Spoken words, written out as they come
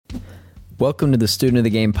Welcome to the Student of the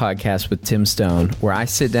Game podcast with Tim Stone, where I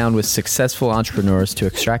sit down with successful entrepreneurs to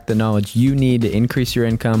extract the knowledge you need to increase your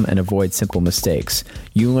income and avoid simple mistakes.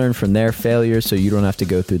 You learn from their failures so you don't have to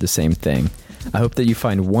go through the same thing. I hope that you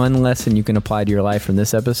find one lesson you can apply to your life from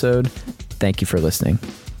this episode. Thank you for listening.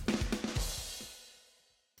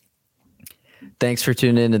 Thanks for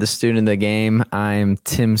tuning in to the Student of the Game. I'm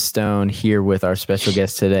Tim Stone here with our special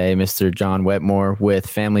guest today, Mr. John Wetmore with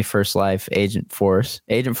Family First Life Agency Force.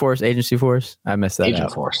 I messed that Agent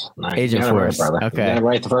up. Force. Nice. Agent Force. Right, okay. You got it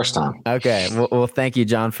right the first time. Okay. Well, thank you,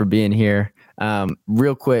 John, for being here.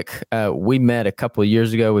 Real quick, we met a couple of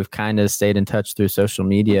years ago. We've kind of stayed in touch through social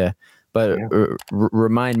media, but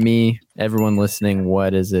remind me, everyone listening,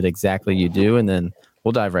 what is it exactly you do? And then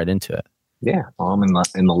we'll dive right into it. Yeah, I'm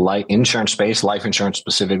in the life insurance space. Life insurance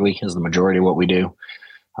specifically is the majority of what we do.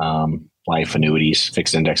 Life annuities,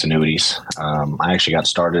 fixed index annuities. I actually got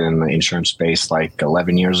started in the insurance space like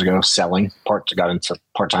 11 years ago, got into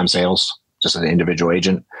part-time sales, just as an individual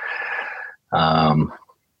agent.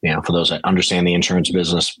 For those that understand the insurance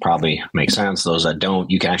business, probably makes sense. Those that don't,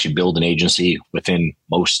 you can actually build an agency within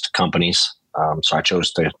most companies. So I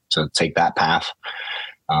chose to take that path.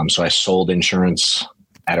 So I sold insurance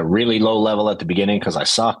at a really low level at the beginning because I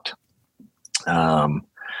sucked. I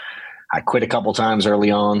quit a couple times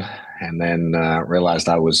early on and then realized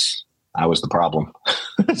I was the problem.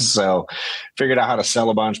 So figured out how to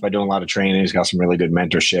sell a bunch by doing a lot of trainings, got some really good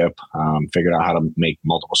mentorship, figured out how to make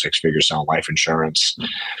multiple six figures selling life insurance,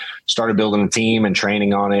 started building a team and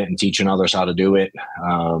training on it and teaching others how to do it,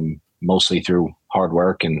 mostly through hard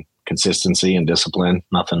work and consistency and discipline.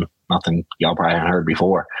 Nothing y'all probably haven't heard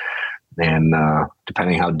before. And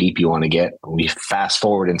depending how deep you want to get, we fast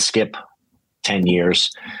forward and skip 10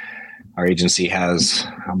 years. Our agency has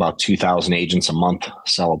about 2,000 agents a month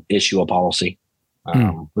issue a policy.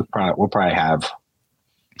 We'll probably have,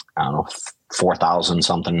 4,000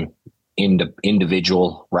 something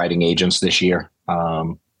individual writing agents this year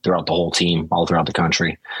throughout the whole team, all throughout the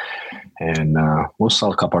country. And we'll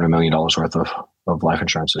sell a couple $100 million worth of life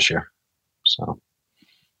insurance this year. So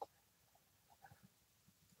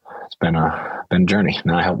it's been a journey.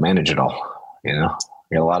 Now I help manage it all. We got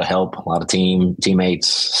a lot of help, a lot of teammates,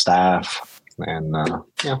 staff, and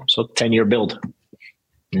so 10-year build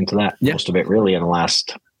into that. Yep. Most of it really in the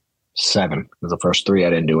last 7. The first 3 I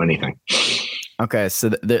didn't do anything. Okay, so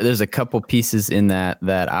there's a couple pieces in that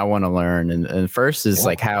I want to learn, and first is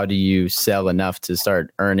like, how do you sell enough to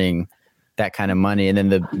start earning that kind of money? And then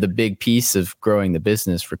the big piece of growing the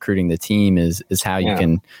business, recruiting the team, is how you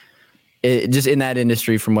can. Just in that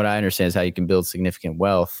industry, from what I understand, is how you can build significant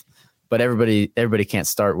wealth. But everybody can't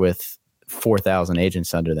start with 4,000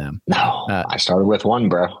 agents under them. No, I started with 1,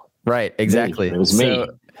 bro. Right, exactly. It was me.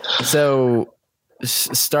 So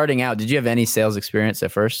starting out, did you have any sales experience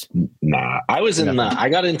at first? Nah, I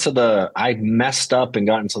messed up and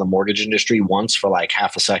got into the mortgage industry once for like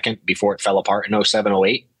half a second before it fell apart in 07,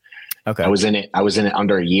 08. Okay. I was in it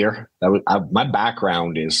under a year. My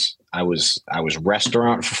background is I was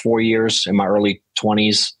restaurant for 4 years in my early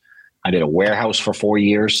 20s. I did a warehouse for 4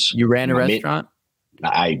 years. You ran a restaurant?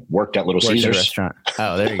 I worked at Little Caesars. Restaurant.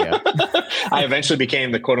 Oh, there you go. I eventually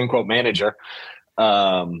became the quote unquote manager.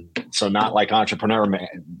 So not like entrepreneur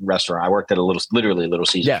restaurant. I worked at literally Little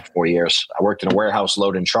Caesars for 4 years. I worked in a warehouse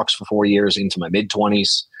loading trucks for 4 years into my mid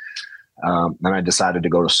 20s. Then I decided to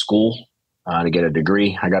go to school to get a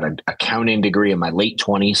degree. I got an accounting degree in my late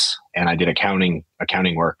 20s, and I did accounting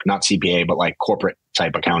work, not CPA, but like corporate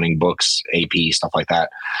type accounting, books, AP, stuff like that.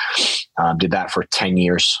 Did that for 10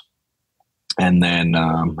 years. And then,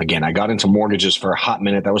 again, I got into mortgages for a hot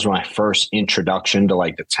minute. That was my first introduction to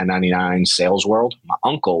like the 1099 sales world. My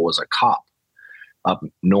uncle was a cop up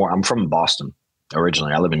north. I'm from Boston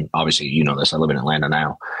originally. I live in, obviously, you know this, I live in Atlanta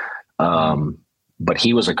now. But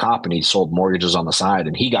he was a cop and he sold mortgages on the side,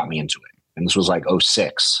 and he got me into it. And this was like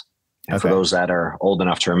 06. And for those that are old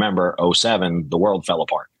enough to remember, 07, the world fell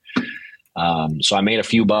apart. So I made a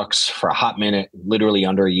few bucks for a hot minute, literally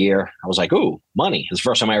under a year. I was like, ooh, money. It's the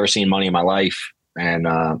first time I ever seen money in my life. And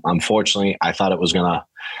unfortunately, I thought it was going to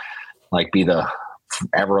like be the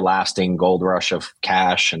everlasting gold rush of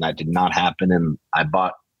cash. And that did not happen. And I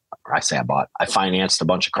financed a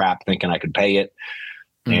bunch of crap thinking I could pay it.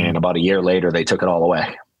 And about a year later, they took it all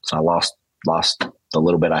away. So I lost the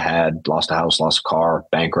little bit I had, lost a house, lost a car,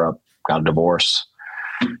 bankrupt, got a divorce,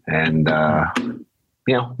 and,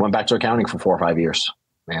 went back to accounting for 4 or 5 years.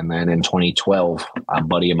 And then in 2012, a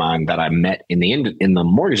buddy of mine that I met in the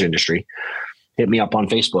mortgage industry hit me up on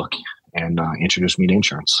Facebook and introduced me to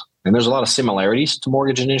insurance. And there's a lot of similarities to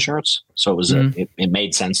mortgage and insurance. So it was it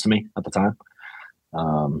made sense to me at the time.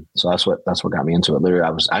 So that's what got me into it.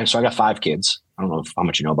 Literally, so I got 5 kids. I don't know how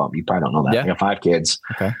much you know about me. You probably don't know that. Yeah. I got 5 kids.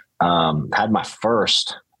 Okay. Had my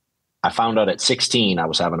first, I found out at 16, I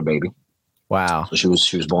was having a baby. Wow. So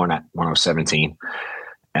she was born when I was 17.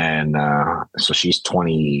 And, so she'll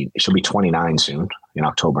be 29 soon in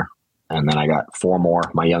October. And then I got 4 more.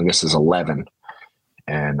 My youngest is 11.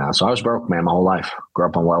 And, so I was broke, man, my whole life. Grew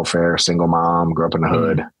up on welfare, single mom, grew up in the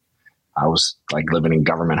hood. I was like living in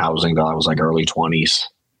government housing till I was like early 20s.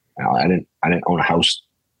 I didn't own a house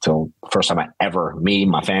till first time me,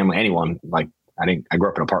 my family, anyone, like I grew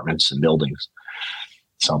up in apartments and buildings.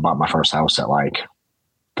 So I bought my first house at like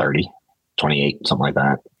 30, 28, something like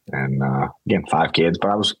that. And, again, 5 kids,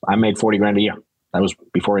 but I made 40 grand a year. That was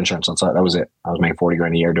before insurance. That was it. I was making 40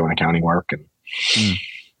 grand a year doing accounting work and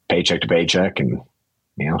paycheck to paycheck and,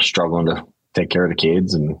 struggling to take care of the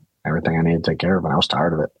kids and everything I needed to take care of. And I was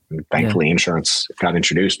tired of it. And thankfully insurance got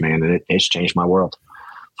introduced, man. And it's changed my world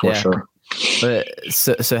for sure. But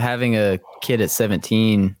so having a kid at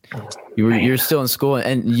 17, you're still in school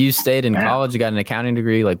and you stayed in college, you got an accounting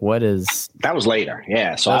degree. Like that was later.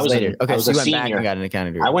 Yeah. So I was later. Okay. So you went senior. Back and got an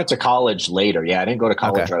accounting degree. I went to college later. Yeah. I didn't go to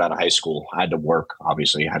college right out of high school. I had to work,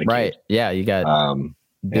 obviously. I had a kid. Yeah. You got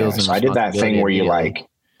bills. So I did that thing where you like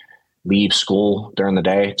leave school during the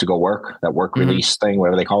day to go work, that work release thing,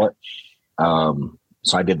 whatever they call it.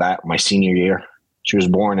 So I did that my senior year. She was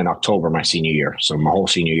born in October, my senior year. So my whole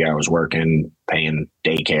senior year I was working, paying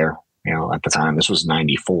daycare, at the time. This was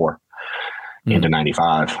 94 into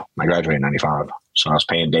 95. I graduated in 95. So I was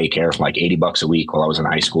paying daycare for like $80 a week while I was in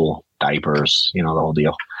high school, diapers, the whole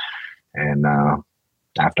deal. And,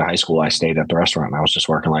 after high school, I stayed at the restaurant and I was just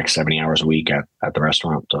working like 70 hours a week at the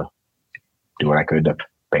restaurant to do what I could to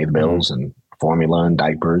pay the bills and formula and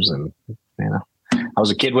diapers. And, I was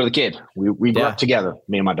a kid with a kid. We grew up together,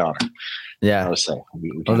 me and my daughter. Yeah. I would say we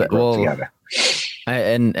grew up together.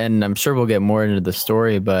 And I'm sure we'll get more into the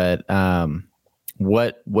story, but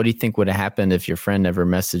what do you think would have happened if your friend ever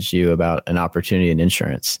messaged you about an opportunity in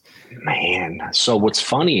insurance? Man, so what's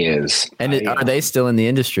funny is, are they still in the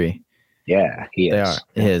industry? Yeah, he is.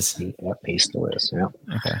 They are. He still is. Yeah.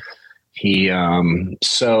 Okay.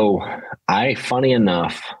 Funny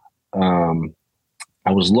enough,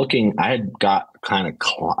 I was looking, I had got kind of,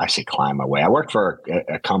 climb my way. I worked for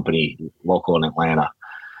a company local in Atlanta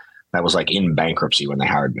that was like in bankruptcy when they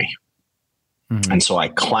hired me. Mm-hmm. And so I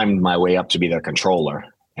climbed my way up to be their controller.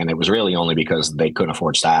 And it was really only because they couldn't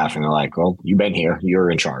afford staff. And they're like, well, you've been here, you're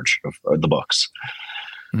in charge of the books.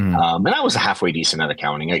 Mm-hmm. And I was halfway decent at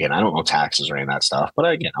accounting. Again, I don't know taxes or any of that stuff, but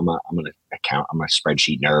again, I'm a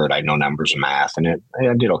spreadsheet nerd. I know numbers and math, and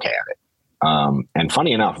I did okay at it. And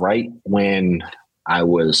funny enough, right when I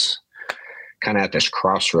was kind of at this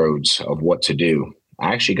crossroads of what to do,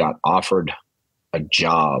 I actually got offered a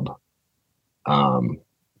job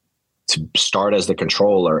to start as the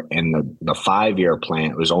controller, and the 5-year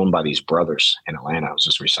plan was owned by these brothers in Atlanta. It was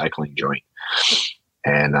this recycling joint.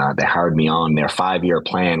 And they hired me on. Their 5-year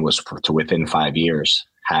plan was to within 5 years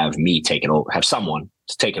have me take it over, have someone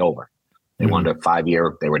to take it over. They wanted a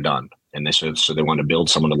 5-year, they were done. And so they wanted to build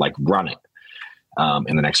someone to like run it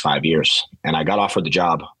in the next 5 years. And I got offered the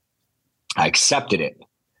job. I accepted it.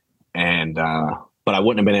 And, but I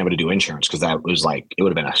wouldn't have been able to do insurance because that was like, it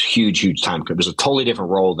would have been a huge time. It was a totally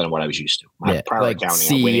different role than what I was used to. My prior like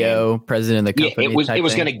accounting, CEO, president of the company. Yeah, it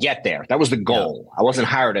was going to get there. That was the goal. Yeah. I wasn't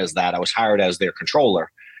hired as that. I was hired as their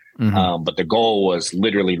controller. Mm-hmm. But the goal was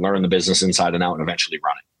literally learn the business inside and out and eventually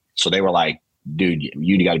run it. So they were like, dude,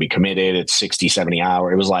 you got to be committed. It's 60, 70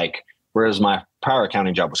 hours. It was like, whereas my prior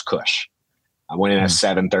accounting job was cush. I went in at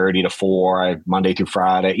 7:30 to 4, Monday through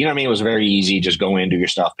Friday. You know what I mean? It was very easy. Just go in, do your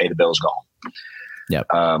stuff, pay the bills, go home. Yep.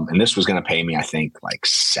 And this was going to pay me, I think, like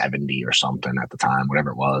 70 or something at the time,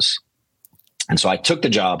 whatever it was. And so I took the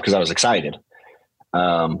job because I was excited.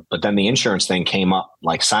 But then the insurance thing came up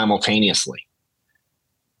like simultaneously.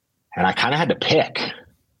 And I kind of had to pick.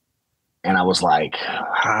 And I was like,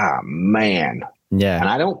 man. Yeah. And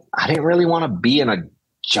I didn't really want to be in a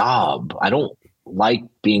job. I don't like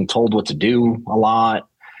being told what to do a lot.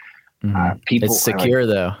 People, it's secure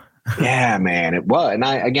though. Yeah, man, it was. And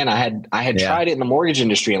I had tried it in the mortgage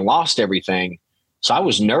industry and lost everything. So I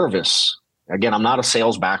was nervous. Again, I'm not a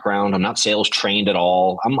sales background. I'm not sales trained at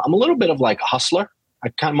all. I'm a little bit of like a hustler.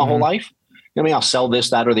 My whole life. You know what I mean? I'll sell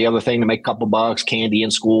this, that, or the other thing to make a couple bucks, candy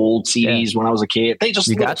in school, CDs when I was a kid.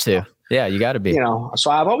 You got to. Yeah, you got to be.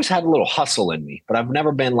 So I've always had a little hustle in me, but I've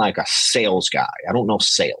never been like a sales guy. I don't know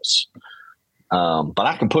sales. But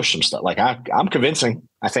I can push some stuff. Like I'm convincing,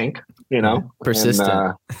 I think, persistent.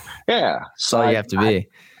 And, yeah. That's all you have to be.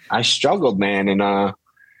 I struggled, man. And,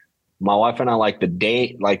 my wife and I, like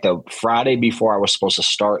the Friday before I was supposed to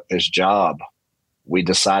start this job, we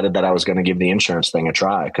decided that I was going to give the insurance thing a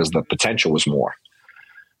try because the potential was more,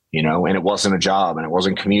 and it wasn't a job and it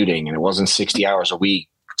wasn't commuting and it wasn't 60 hours a week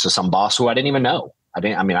to some boss who I didn't even know. I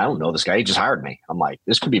don't know this guy. He just hired me. I'm like,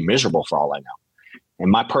 this could be miserable for all I know. And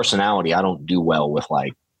my personality, I don't do well with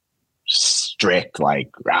like strict, like,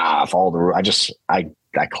 follow the rule. I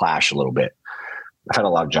clash a little bit. I've had a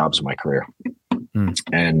lot of jobs in my career.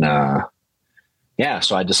 And,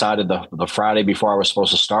 so I decided the Friday before I was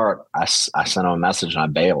supposed to start, I sent him a message and I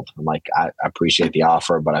bailed. I'm like, I appreciate the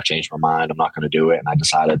offer, but I've changed my mind. I'm not going to do it. And I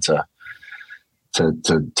decided to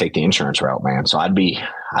take the insurance route, man. So I'd be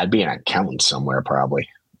an accountant somewhere probably.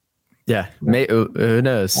 Yeah. Who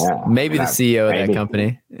knows? Yeah, maybe the CEO of that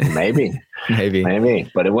company. Maybe.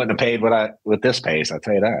 But it wouldn't have paid what this pays. I'll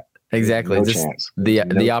tell you that. Exactly. No chance.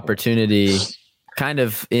 The opportunity kind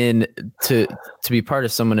of to be part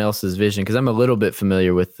of someone else's vision. Cause I'm a little bit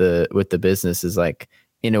familiar with the business is like,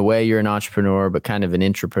 in a way you're an entrepreneur, but kind of an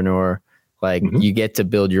intrapreneur. Like you get to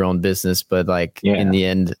build your own business, but like in the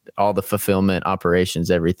end, all the fulfillment operations,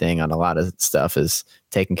 everything on a lot of stuff is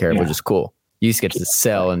taken care of, which is cool. You just get to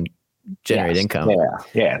sell and generate income.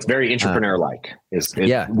 Yeah. It's very entrepreneur-like is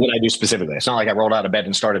what I do specifically. It's not like I rolled out of bed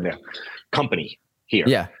and started a company here.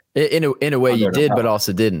 Yeah. In a way you did, but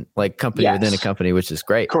also didn't, like company within a company, which is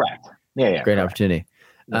great. Correct. Yeah. Great opportunity.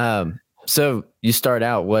 So you start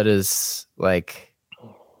out, what is like,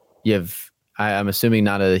 I'm assuming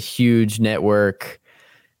not a huge network,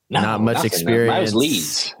 not much experience. That was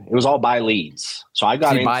leads. It was all by leads. So I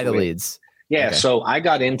got into buy the leads. Yeah. Okay. So I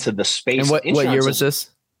got into the space. And what year was this?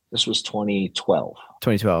 This was 2012.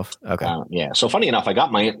 2012. Okay. So funny enough, I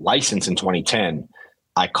got my license in 2010.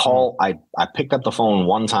 I picked up the phone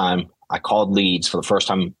one time. I called leads for the first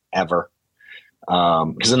time ever.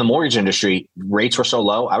 Because in the mortgage industry, rates were so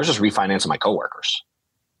low. I was just refinancing my coworkers.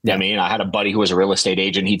 Yeah. I mean, I had a buddy who was a real estate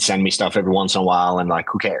agent. He'd send me stuff every once in a while. And like,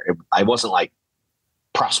 who cares? I wasn't like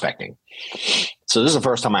prospecting. So this is the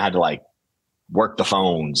first time I had to like work the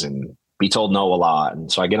phones and be told no a lot.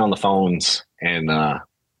 And so I get on the phones and,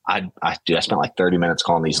 I spent like 30 minutes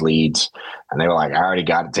calling these leads and they were like, I already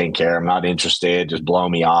got it taken care of. I'm not interested. Just blow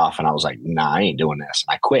me off. And I was like, nah, I ain't doing this.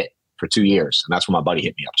 And I quit for 2 years. And that's when my buddy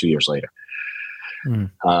hit me up 2 years later.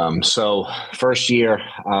 So first year,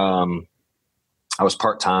 I was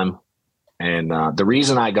part-time. And the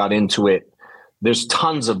reason I got into it, there's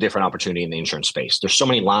tons of different opportunity in the insurance space. There's so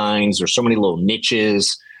many lines. There's so many little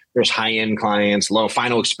niches. There's high-end clients, low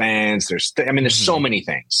final expense. There's so many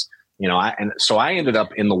things. So I ended up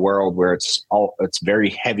in the world where it's very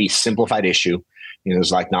heavy, simplified issue.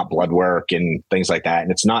 There's like not blood work and things like that.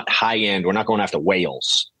 And it's not high end. We're not going after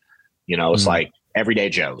whales. It's like everyday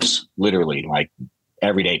Joes, literally like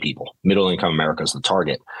everyday people. Middle income America is the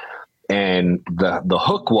target. And the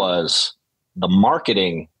hook was the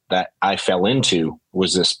marketing that I fell into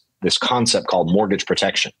was this concept called mortgage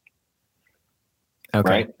protection. Okay.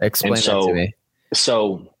 Right? Explain that to me.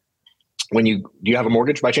 So do you have a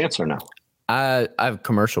mortgage by chance or no? I have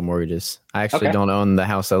commercial mortgages. I actually don't own the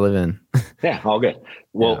house I live in. Yeah, all good.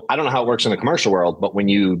 Well, I don't know how it works in the commercial world, but when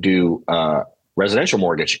you do residential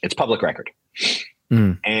mortgage, it's public record.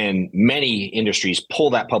 And many industries pull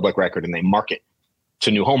that public record and they market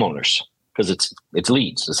to new homeowners because it's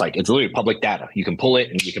leads. It's literally public data. You can pull it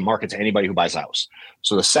and you can market to anybody who buys a house.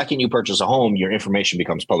 So the second you purchase a home, your information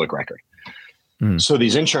becomes public record. So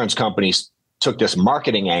these insurance companies took this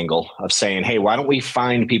marketing angle of saying, hey, why don't we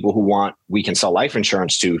find people we can sell life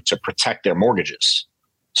insurance to protect their mortgages?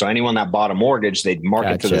 So anyone that bought a mortgage, they'd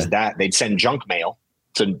market to this, they'd send junk mail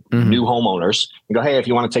to new homeowners and go, hey, if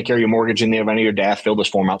you want to take care of your mortgage in the event of your death, fill this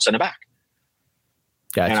form out, send it back.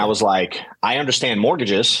 And I was like, I understand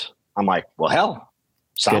mortgages. I'm like, well, hell,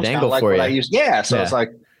 sounds kind of like what I used. Yeah. So it's like,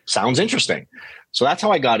 sounds interesting. So that's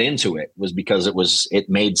how I got into it, was because it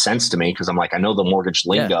made sense to me because I'm like, I know the mortgage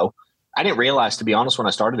lingo. Yeah. I didn't realize, to be honest, when I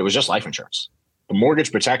started, it was just life insurance. The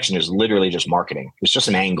mortgage protection is literally just marketing. It's just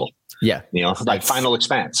an angle. Yeah. Like final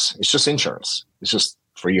expense. It's just insurance. It's just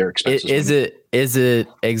for your expenses. Is it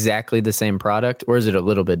exactly the same product or is it a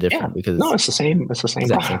little bit different? Yeah. Because no, it's the same. It's the same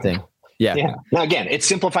product. Thing. Yeah. Now, again, it's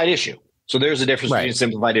simplified issue. So there's a difference between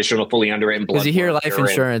simplified issue and a fully underwritten. Because you hear life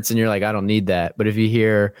insurance and you're like, I don't need that. But if you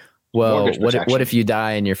hear, well, what if you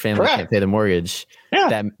die and your family can't pay the mortgage?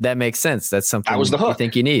 Yeah. That makes sense. That's something you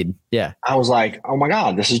think you need. Yeah. I was like, oh my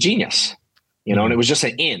God, this is genius. And it was just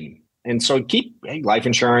an in. And so keep life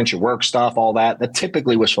insurance, your work stuff, all that. That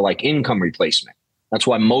typically was for like income replacement. That's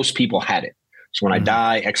why most people had it. So when I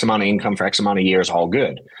die, X amount of income for X amount of years, all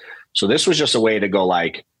good. So this was just a way to go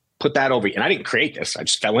like, put that over. And I didn't create this. I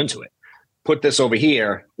just fell into it. put this over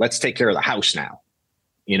here. Let's take care of the house now.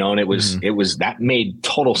 And it was that made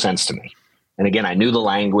total sense to me. And again, I knew the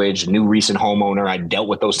language, knew recent homeowner. I dealt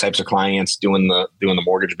with those types of clients doing the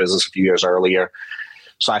mortgage business a few years earlier.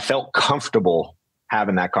 So I felt comfortable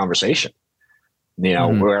having that conversation,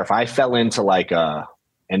 where if I fell into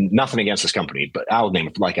and nothing against this company, but I'll name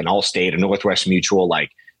it like an Allstate, a Northwest Mutual,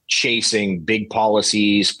 like chasing big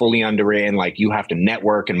policies, fully underwritten, like you have to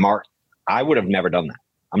network and mark. I would have never done that.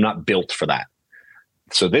 I'm not built for that.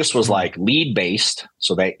 So this was like lead based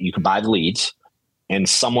so that you could buy the leads, and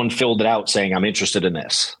someone filled it out saying, I'm interested in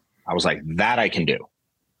this. I was like, that I can do,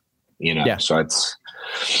 So that's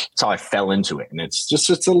how I fell into it. And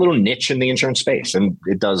it's a little niche in the insurance space, and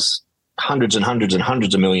it does hundreds and hundreds and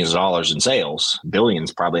hundreds of millions of dollars in sales,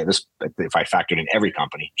 billions probably if I factored in every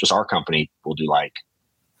company. Just our company will do like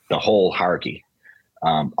the whole hierarchy.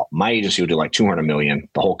 My agency will do like 200 million.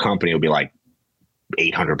 The whole company will be like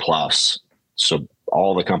 800 plus. So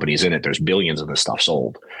all the companies in it, there's billions of this stuff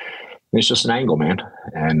sold. And it's just an angle, man.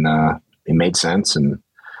 And it made sense. And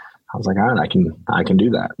I was like, all right, I can do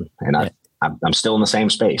that. And I'm still in the same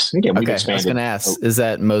space. Again, we've expanded. I was going to ask, is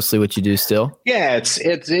that mostly what you do still? Yeah,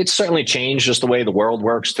 it's certainly changed just the way the world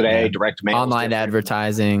works today. Yeah. Direct mail, online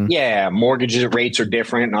advertising. Yeah, mortgages rates are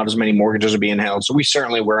different. Not as many mortgages are being held. So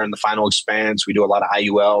we're in the final expense. We do a lot of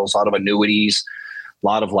IULs, a lot of annuities, a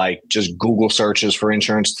lot of like just Google searches for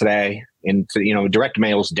insurance today. And direct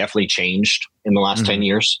mail's definitely changed in the last 10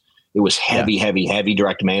 years. It was heavy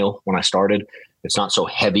direct mail when I started. It's not so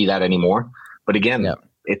heavy that anymore. But again,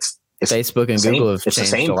 it's Facebook and Google have changed the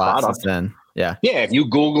same a lot product since then. Yeah. Yeah. If you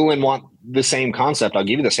Google and want the same concept, I'll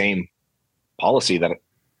give you the same policy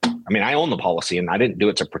I own the policy, and I didn't do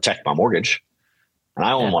it to protect my mortgage. And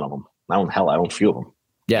I own one of them. I own a few of them.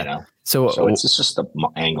 Yeah. So it's just the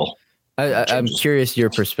angle. I'm curious your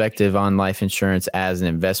perspective on life insurance as an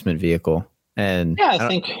investment vehicle. And I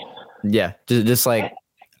think. Yeah. Just like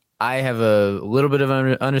I have a little bit of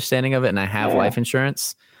an understanding of it, and I have life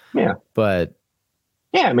insurance. Yeah. But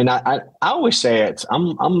yeah, I always say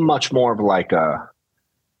I'm much more of like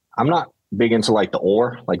I'm not big into like the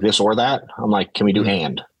or, like this or that. I'm like, can we do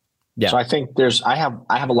and? Yeah. So I think I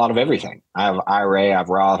have a lot of everything. I have IRA, I have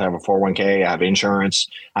Roth, I have a 401k, I have insurance,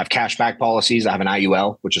 I have cashback policies, I have an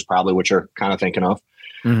IUL, which is probably what you're kind of thinking of.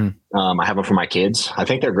 Mm-hmm. I have them for my kids. I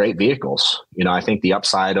think they're great vehicles. I think the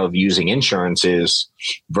upside of using insurance is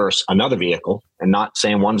versus another vehicle, and not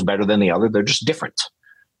saying one's better than the other. They're just different.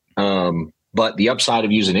 But the upside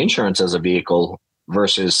of using insurance as a vehicle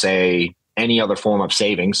versus, say, any other form of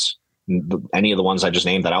savings, any of the ones I just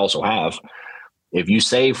named that I also have, if you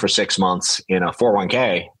save for 6 months in a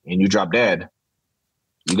 401k and you drop dead,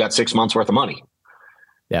 you got 6 months worth of money.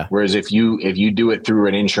 Yeah. Whereas if you do it through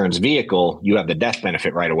an insurance vehicle, you have the death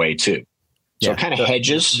benefit right away too. So it kind of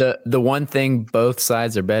hedges. The one thing both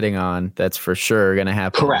sides are betting on that's for sure going to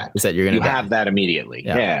happen. Correct. Is that you're going to have that immediately.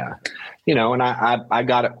 Yeah. And I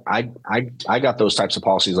got those types of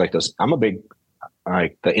policies like this. I'm a big,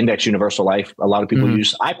 like the index universal life. A lot of people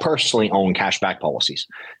use. I personally own cashback policies,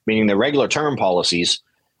 meaning the regular term policies.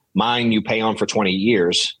 Mine you pay on for 20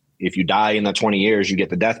 years. If you die in the 20 years, you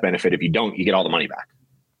get the death benefit. If you don't, you get all the money back.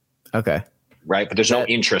 Okay. Right. But there's no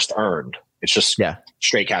interest earned. It's just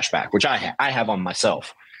straight cash back, which I have on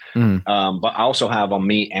myself. But I also have on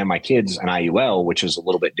me and my kids an IUL, which is a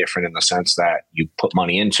little bit different in the sense that you put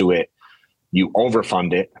money into it, you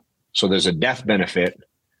overfund it. So there's a death benefit.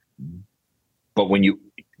 But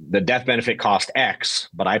the death benefit cost X,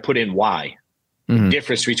 but I put in Y. The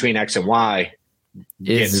difference between X and Y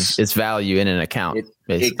is its value in an account.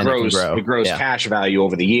 It grows cash value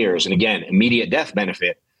over the years. And again, immediate death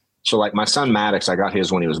benefit. So like my son Maddox, I got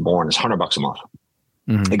his when he was born. It's $100 a month.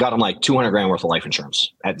 It got him like 200 grand worth of life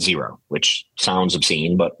insurance at zero, which sounds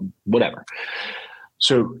obscene, but whatever.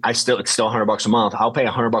 So it's still $100 a month. I'll pay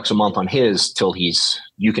 $100 a month on his till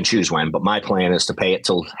you can choose when, but my plan is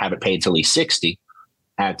to have it paid till he's 60.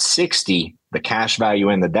 At 60, the cash value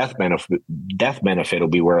and the death benefit will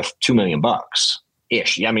be worth $2 million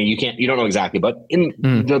ish. You don't know exactly, but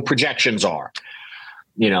the projections are,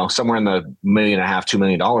 somewhere in the $1.5 million, $2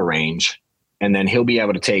 million range. And then he'll be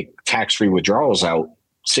able to take tax-free withdrawals out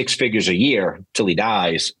 6 figures a year till he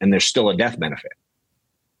dies. And there's still a death benefit.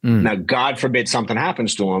 Now, God forbid something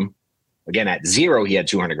happens to him. Again, at zero, he had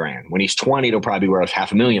 200 grand. When he's 20, it'll probably be worth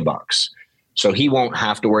 $500,000. So he won't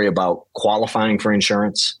have to worry about qualifying for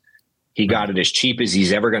insurance. He got it as cheap as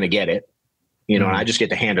he's ever going to get it. And I just get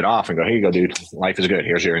to hand it off and go, here you go, dude. Life is good.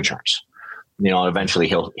 Here's your insurance. Eventually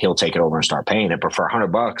he'll take it over and start paying it. But for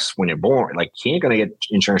 $100 when you're born, like he ain't going to get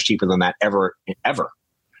insurance cheaper than that ever.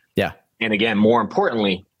 Yeah. And again, more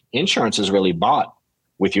importantly, insurance is really bought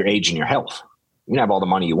with your age and your health. You can have all the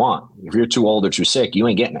money you want. If you're too old or too sick, you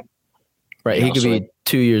ain't getting it. Right. You He know, could so be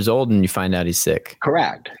 2 years old and you find out he's sick.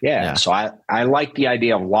 correct. Yeah. So I like the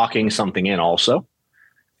idea of locking something in also.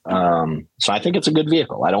 So I think it's a good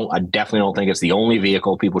vehicle. I definitely don't think it's the only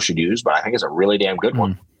vehicle people should use, but I think it's a really damn good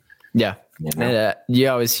one. Yeah. You know? And you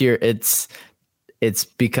always hear it's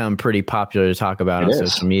become pretty popular to talk about on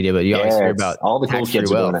social media, but you always hear about all the cool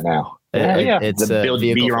kids are doing it now. It's the build, be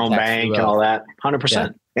your own bank and all that.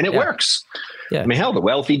 100%. And it works. Yeah. I mean, hell, the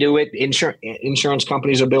wealthy do it. Insurance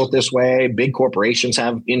companies are built this way. Big corporations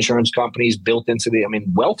have insurance companies built into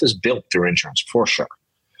wealth is built through insurance for sure.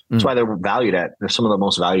 That's why they're valued at. They're some of the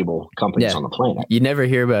most valuable companies on the planet. You never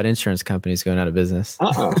hear about insurance companies going out of business.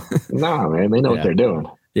 No, man. They know what they're doing.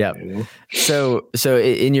 Yeah. You know? So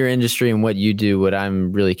in your industry and what you do, what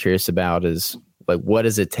I'm really curious about is like, what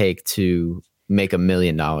does it take to make $1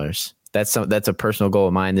 million? That's a personal goal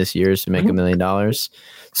of mine this year is to make $1 million.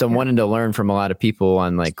 So I'm wanting to learn from a lot of people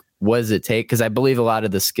on like, what does it take? Because I believe a lot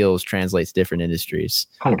of the skills translates to different industries.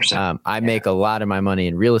 100%. I make a lot of my money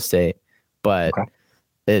in real estate, but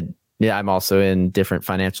I'm also in different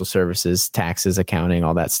financial services, taxes, accounting,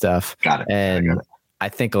 all that stuff. Got it. And I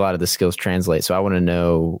think a lot of the skills translate. So I want to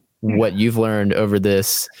know what you've learned over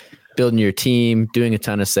this, building your team, doing a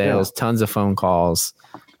ton of sales, tons of phone calls.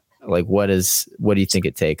 Like what do you think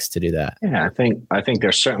it takes to do that? Yeah, I think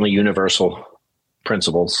there's certainly universal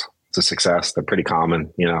principles to success. They're pretty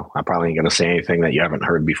common. You know, I'm probably ain't going to say anything that you haven't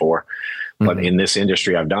heard before, but in this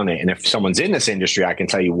industry, I've done it. And if someone's in this industry, I can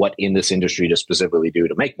tell you what in this industry to specifically do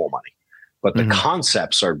to make more money. But the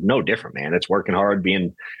concepts are no different, man. It's working hard,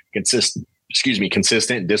 being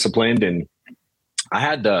consistent, disciplined. And I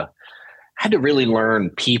had to really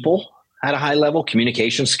learn people at a high level.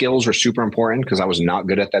 Communication skills were super important because I was not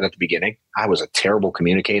good at that at the beginning. I was a terrible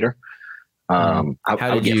communicator. How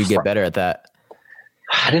did you get better at that?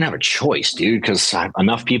 I didn't have a choice, dude, because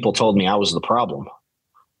enough people told me I was the problem.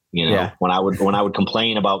 You know, when I would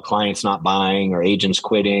complain about clients not buying or agents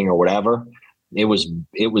quitting or whatever, it was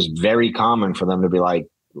very common for them to be like,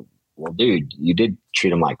 well, dude, you did treat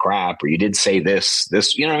them like crap, or you did say this,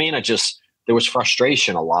 you know what I mean? There was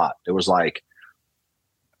frustration a lot. There was like,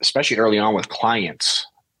 especially early on with clients,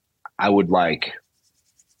 I would like,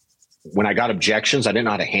 when I got objections, I didn't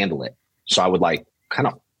know how to handle it. So I would like kind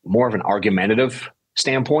of more of an argumentative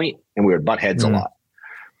standpoint, and we would butt heads a lot,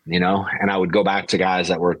 you know, and I would go back to guys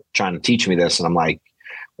that were trying to teach me this. And I'm like,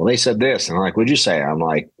 well, they said this. And I'm like, what'd you say? I'm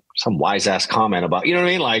like, some wise ass comment about, you know what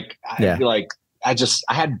I mean? Like, I'd be like, I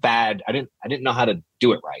didn't know how to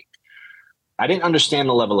do it right. I didn't understand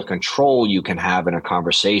the level of control you can have in a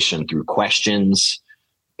conversation through questions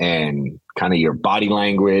and kind of your body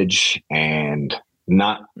language and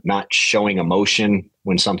not showing emotion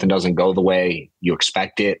when something doesn't go the way you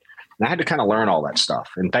expect it. And I had to kind of learn all that stuff.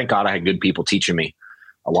 And thank God I had good people teaching me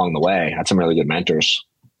along the way. I had some really good mentors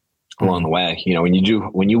along the way. You know,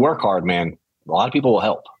 when you work hard, man, a lot of people will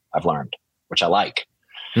help. I've learned, which I like.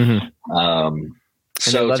 So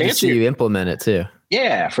I'd love to see you implement it too.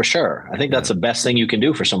 Yeah, for sure. I think that's the best thing you can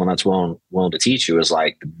do for someone that's willing to teach you is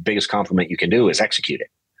like the biggest compliment you can do is execute it.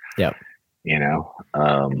 Yeah. You know?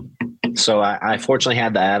 So I fortunately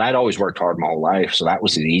had that. I'd always worked hard my whole life. So that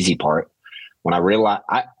was the easy part. When I realized,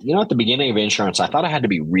 at the beginning of insurance, I thought I had to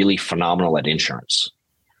be really phenomenal at insurance.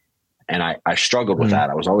 And I struggled with that.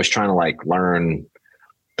 I was always trying to like learn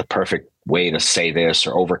the perfect way to say this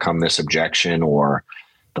or overcome this objection or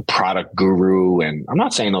the product guru. And I'm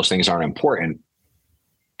not saying those things aren't important,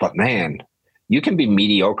 but man, you can be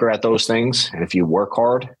mediocre at those things. And if you work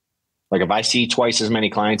hard, like if I see twice as many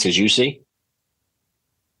clients as you see,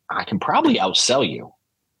 I can probably outsell you.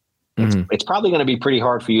 It's probably going to be pretty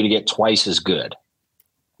hard for you to get twice as good.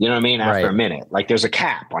 You know what I mean? After a minute, like there's a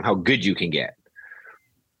cap on how good you can get,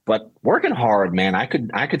 but working hard, man, I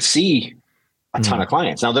could see a ton of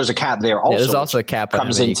clients. Now there's a cap there. Also, there's also a cap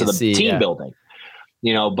comes into the team building,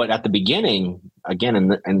 you know, but at the beginning,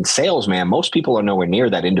 again, in sales, man, most people are nowhere near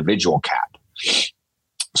that individual cap.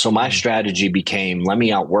 So my strategy became, let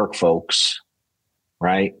me outwork folks.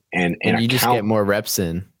 Right. And you just get more reps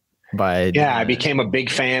in. I became a big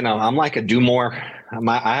fan. I'm like a do more.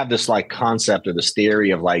 I have this like concept or this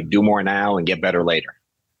theory of like do more now and get better later.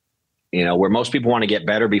 You know, where most people want to get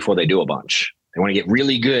better before they do a bunch. They want to get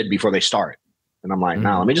really good before they start. And I'm like,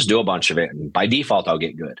 no, let me just do a bunch of it. And by default, I'll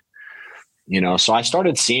get good. You know, so I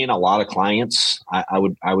started seeing a lot of clients. I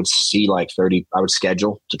would see like 30, I would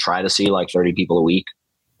schedule to try to see like 30 people a week.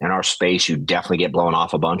 In our space, you definitely get blown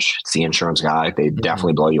off a bunch. It's the insurance guy. They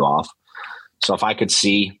definitely blow you off. So if I could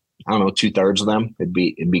see, I don't know, 2/3 of them, it'd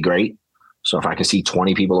be great. So if I could see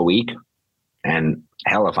 20 people a week and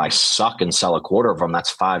hell, if I suck and sell a quarter of them, that's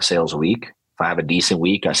 5 sales a week. If I have a decent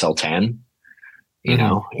week, I sell 10, you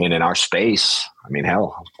know, and in our space, I mean,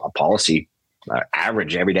 hell, a policy,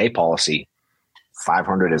 average everyday policy,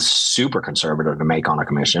 500 is super conservative to make on a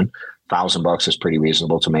commission. $1,000 is pretty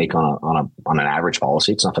reasonable to make on an average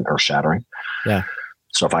policy. It's nothing earth shattering. Yeah.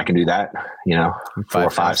 So if I can do that, you know, 4,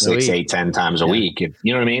 5, 6, 8, 10 times a week, you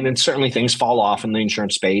know what I mean? And certainly things fall off in the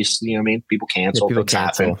insurance space. You know what I mean? People cancel. Yeah, people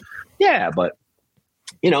cancel. Yeah, but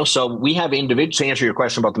you know, so we have individuals. To answer your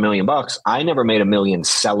question about the $1 million, I never made $1 million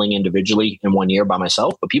selling individually in 1 year by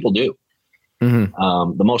myself, but people do.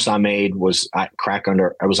 The most I made was I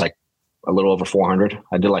was like a little over 400.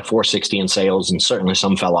 I did like 460 in sales, and certainly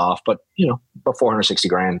some fell off, but you know, about 460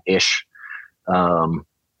 grand ish.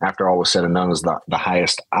 After all was said and done, is the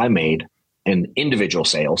highest I made in individual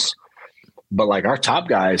sales. But like our top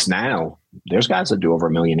guys now, there's guys that do over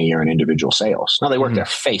 $1 million a year in individual sales. Now they work their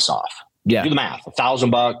face off. Yeah. Do the math.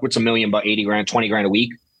 $1,000, what's $1 million, about 80 grand, 20 grand a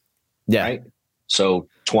week. Yeah. Right. So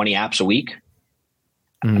 20 apps a week.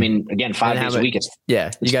 I mean, again, 5 days a week. It's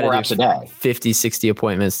you got 4 apps a day, 50, 60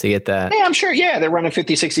 appointments to get that. Yeah, I'm sure. Yeah. They're running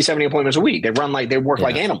 50, 60, 70 appointments a week. They work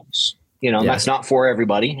like animals. You know, that's not for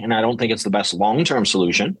everybody. And I don't think it's the best long-term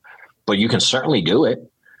solution, but you can certainly do it.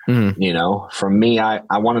 You know, for me, I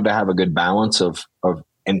wanted to have a good balance of,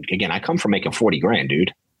 and again, I come from making 40 grand,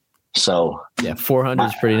 dude. So yeah, 400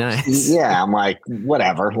 is pretty nice. Yeah. I'm like,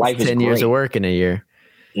 whatever. Life is 10 years of work in a year.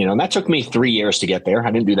 You know, and that took me 3 years to get there.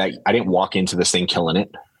 I didn't do that. I didn't walk into this thing killing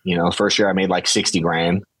it. You know, first year I made like 60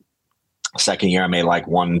 grand. Second year I made like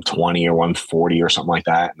 120 or 140 or something like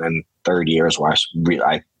that. And then third year is where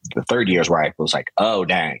the third year is where I was like, oh,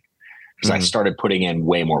 dang. Because I started putting in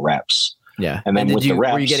way more reps. Yeah. And then the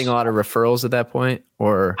reps, were you getting a lot of referrals at that point,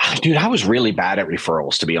 or? Dude, I was really bad at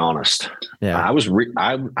referrals, to be honest. Yeah.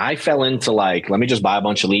 I fell into like, let me just buy a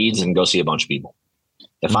bunch of leads and go see a bunch of people.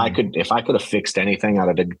 If I could have fixed anything,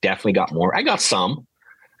 I'd have definitely got more. I got some,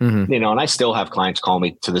 you know, and I still have clients call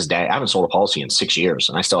me to this day. I haven't sold a policy in 6 years,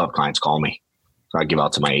 and I still have clients call me. So I give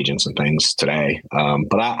out to my agents and things today.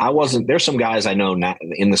 But I wasn't, there's some guys I know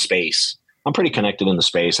in the space. I'm pretty connected in the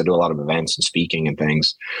space. I do a lot of events and speaking and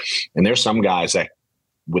things. And there's some guys that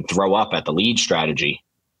would throw up at the lead strategy,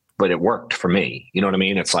 but it worked for me. You know what I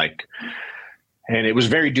mean? It's like, and it was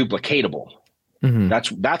very duplicatable.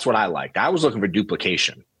 That's what I liked. I was looking for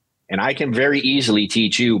duplication, and I can very easily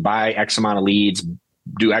teach you buy X amount of leads,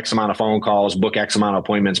 do X amount of phone calls, book X amount of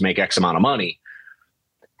appointments, make X amount of money.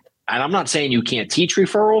 And I'm not saying you can't teach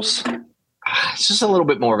referrals. It's just a little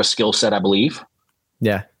bit more of a skill set, I believe.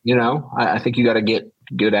 Yeah. You know, I think you got to get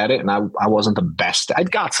good at it. And I wasn't the best.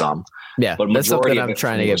 I'd got some. Yeah. But that's something I'm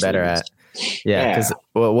trying to get better at. Yeah. Because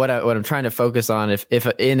what I'm trying to focus on, if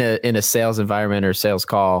in a sales environment or sales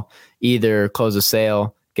call, either close a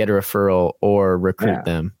sale, get a referral, or recruit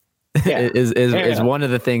them. Is one of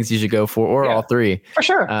the things you should go for, or all three. For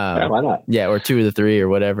sure. Why not? Yeah. Or 2 of the 3 or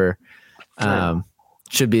whatever.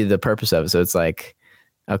 Should be the purpose of it. So it's like,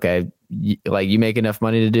 okay, you make enough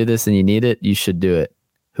money to do this and you need it, you should do it.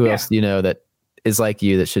 Who else do you know that is like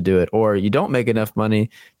you that should do it? Or you don't make enough money,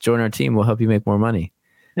 join our team, we'll help you make more money.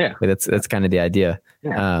 Yeah. Like that's kind of the idea.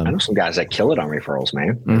 Yeah. I know some guys that kill it on referrals,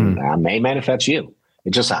 man. Man, if that's you.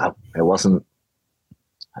 It just, it wasn't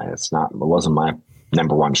my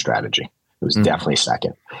number one strategy. It was definitely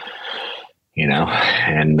second, you know?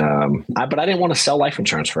 And, but I didn't want to sell life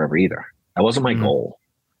insurance forever either. That wasn't my goal.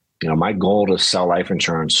 You know, my goal to sell life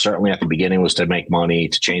insurance, certainly at the beginning, was to make money,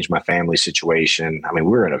 to change my family situation. I mean,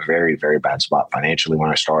 we were in a very, very bad spot financially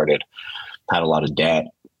when I started. Had a lot of debt.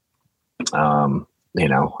 You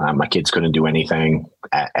know, my kids couldn't do anything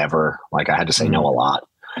ever. Like, I had to say no a lot.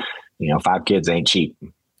 You know, 5 kids ain't cheap.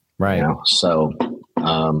 Right. You know, so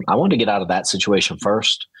I wanted to get out of that situation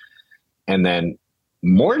first. And then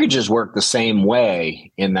mortgages work the same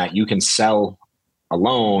way in that you can sell a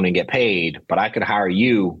loan and get paid, but I could hire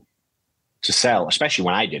you to sell, especially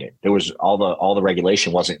when I did it. There was all the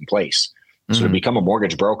regulation wasn't in place. So to become a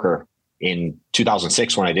mortgage broker in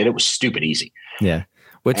 2006 when I did it was stupid easy. Yeah.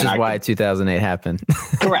 Which is why 2008 happened.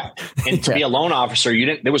 Correct. And to be a loan officer,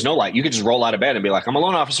 there was no light. You could just roll out of bed and be like, I'm a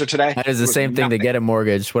loan officer today. It was the same thing to get a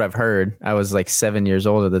mortgage. What I've heard, I was like 7 years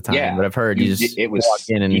old at the time, but I've heard you walk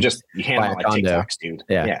in and you hand out like TikToks, dude.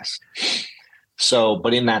 Yeah. Yes. So,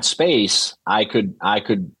 but in that space, I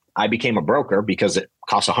became a broker because it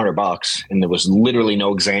cost $100 and there was literally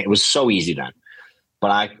no exam. It was so easy then.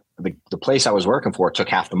 But the place I was working for took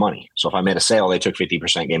half the money. So if I made a sale, they took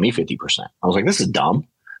 50%, gave me 50%. I was like, this is dumb.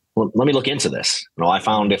 Well, let me look into this. You know, I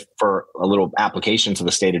found if for a little application to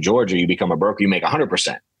the state of Georgia, you become a broker, you make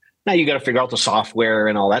 100%. Now you got to figure out the software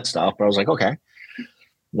and all that stuff. But I was like, okay,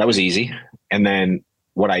 that was easy. And then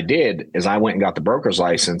what I did is I went and got the broker's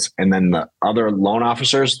license, and then the other loan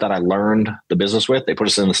officers that I learned the business with, they put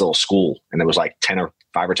us in this little school, and there was like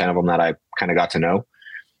 5 or 10 of them that I kind of got to know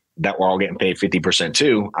that were all getting paid 50%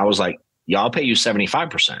 too. I was like, yeah, I'll pay you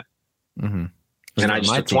 75%. Mm-hmm. And I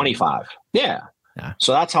just took 25. Yeah.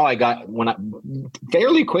 So that's how I got,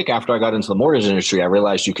 fairly quick after I got into the mortgage industry, I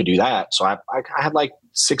realized you could do that. So I had like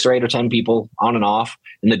 6 or 8 or 10 people on and off.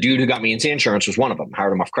 And the dude who got me into insurance was one of them.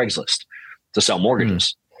 Hired him off Craigslist to sell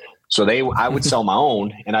mortgages. So I would sell my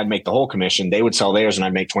own and I'd make the whole commission. They would sell theirs and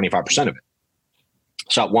I'd make 25% of it.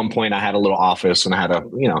 So at one point I had a little office and I had a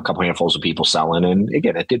couple handfuls of people selling. And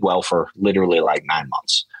again, it did well for literally like 9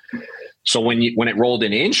 months. So when it rolled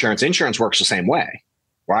into insurance works the same way,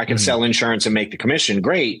 where I can sell insurance and make the commission.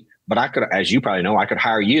 Great. But I could, as you probably know, I could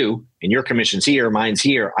hire you and your commission's here, mine's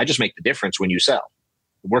here. I just make the difference when you sell.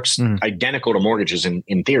 It works identical to mortgages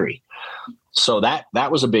in theory. So that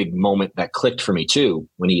was a big moment that clicked for me too.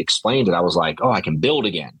 When he explained it, I was like, oh, I can build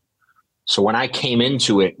again. So when I came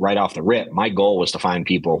into it right off the rip, my goal was to find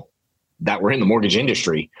people that were in the mortgage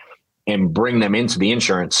industry and bring them into the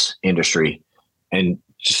insurance industry and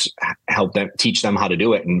just help them, teach them how to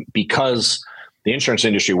do it. And because the insurance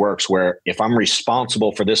industry works where if I'm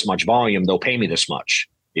responsible for this much volume, they'll pay me this much.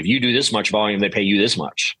 If you do this much volume, they pay you this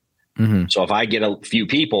much. Mm-hmm. So if I get a few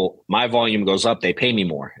people, my volume goes up, they pay me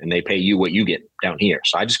more and they pay you what you get down here.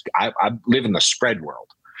 So I live in the spread world.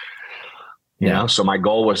 You know, so my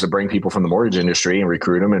goal was to bring people from the mortgage industry and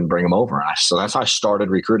recruit them and bring them over. So that's how I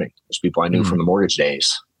started recruiting. Those people I knew from the mortgage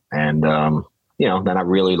days. And, then I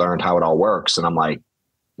really learned how it all works. And I'm like,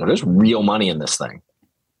 there's real money in this thing.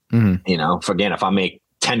 Mm-hmm. If I make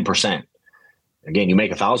 10%, again, you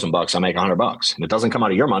make $1,000, I make $100 and it doesn't come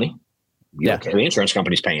out of your money. The insurance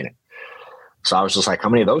company's paying it. So I was just like, how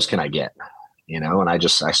many of those can I get? And when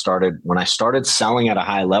I started selling at a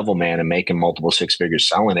high level, man, and making multiple 6 figures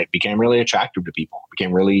selling, it became really attractive to people. It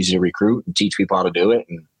became really easy to recruit and teach people how to do it.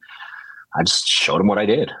 And I just showed them what I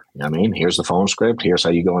did. You know what I mean? Here's the phone script. Here's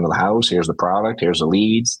how you go into the house. Here's the product. Here's the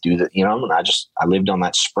leads. Do that. And I lived on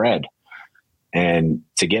that spread. And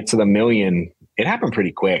to get to the million, it happened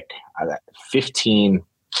pretty quick. 15, it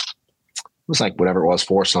was like whatever it was,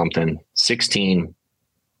 4 something. 16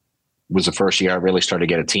 was the first year I really started to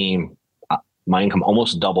get a team. My income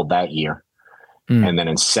almost doubled that year. And then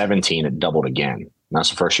in 17, it doubled again. And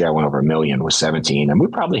that's the first year I went over $1 million was 17. And we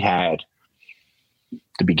probably had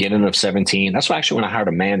the beginning of 17. That's actually when I hired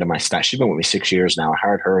Amanda, my staff. She's been with me 6 years now. I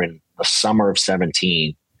hired her in the summer of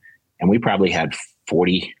 17. And we probably had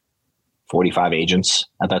 40, 45 agents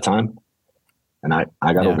at that time. And I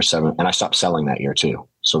got over 7 and I stopped selling that year too.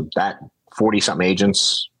 So that 40 something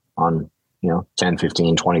agents on, 10,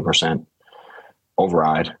 15, 20%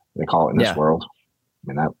 override, they call it in this world.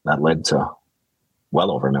 I mean, that led to well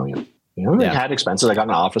over $1 million. I had expenses. I got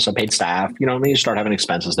an office. I paid staff. You start having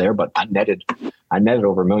expenses there, but I netted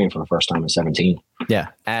over $1 million for the first time in 17. Yeah.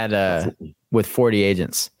 With 40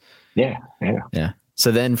 agents. Yeah.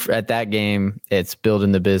 So then at that game, it's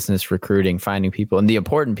building the business, recruiting, finding people. And the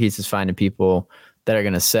important piece is finding people that are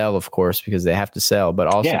going to sell, of course, because they have to sell, but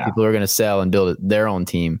also people who are going to sell and build their own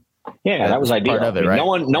team. Yeah, that was ideal. Part of it, right?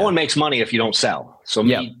 No one makes money if you don't sell. So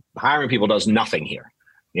hiring people does nothing here.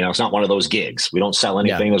 It's not one of those gigs. We don't sell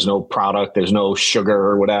anything. There's no product. There's no sugar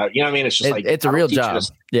or whatever. You know what I mean? It's just it's a real job.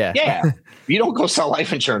 Yeah. If you don't go sell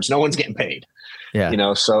life insurance, no one's getting paid.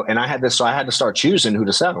 Yeah. So I had to start choosing who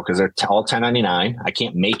to sell because they're all 1099. I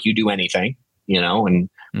can't make you do anything,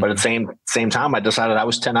 but at the same time, I decided I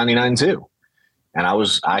was 1099 too. And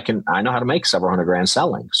I know how to make several hundred grand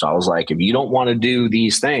selling. So I was like, if you don't want to do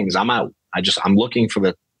these things, I'm out. I'm looking for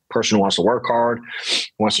the person who wants to work hard,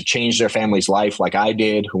 who wants to change their family's life like I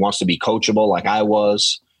did, who wants to be coachable like I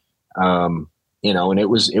was. And it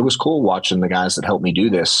was cool watching the guys that helped me do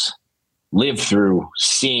this live through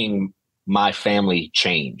seeing my family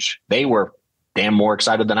change. They were damn more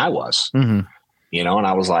excited than I was, and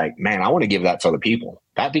I was like, man, I want to give that to other people.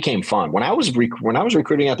 That became fun. When I was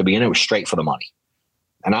recruiting at the beginning, it was straight for the money.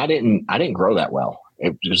 And I didn't grow that well.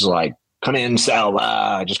 It was like, come in, sell,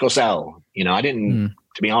 just go sell.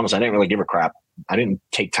 To be honest, I didn't really give a crap. I didn't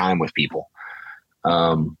take time with people.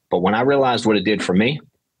 But when I realized what it did for me,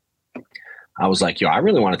 I was like, I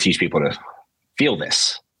really want to teach people to feel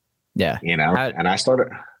this. Yeah. And I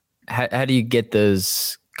started. How do you get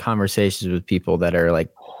those conversations with people that are like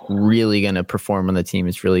really going to perform on the team?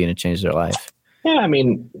 It's really going to change their life. Yeah. I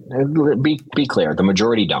mean, be clear. The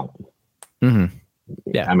majority don't. Mm-hmm.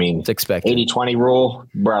 Yeah. I mean, it's expected. 80-20 rule,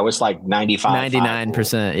 bro. It's like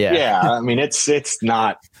 99%. Yeah. Yeah. I mean, it's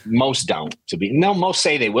not, most don't most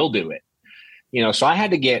say they will do it, so I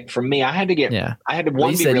had to get, I had to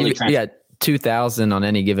one, be really transparent. 2,000 on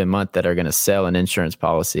any given month that are going to sell an insurance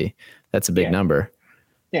policy. That's a big number.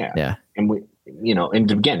 Yeah. Yeah. And we,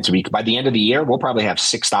 and again, by the end of the year, we'll probably have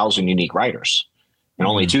 6,000 unique writers and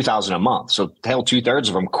only 2,000 a month. So hell, 2/3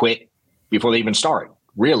 of them quit before they even start,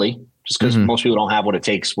 really, just because most people don't have what it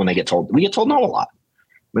takes when they get told. We get told no a lot,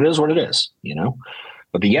 but it is what it is,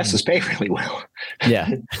 but the yeses pay really well. Yeah.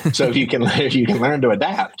 So if you can learn to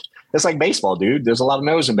adapt, it's like baseball, dude. There's a lot of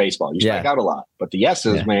no's in baseball. You strike out a lot, but the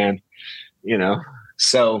yeses, man,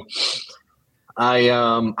 so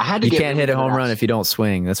I had to you can't hit a home run if you don't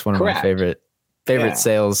swing. That's one of my favorite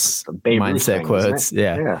sales mindset quotes.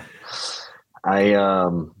 Yeah.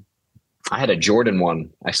 I had a Jordan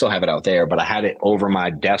one. I still have it out there, but I had it over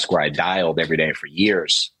my desk where I dialed every day for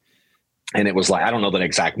years. And it was like, I don't know the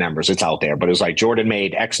exact numbers. It's out there, but it was like Jordan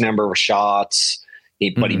made X number of shots,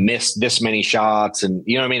 but he missed this many shots. And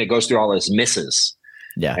you know what I mean? It goes through all his misses.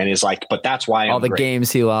 Yeah. And it's like, but that's why all the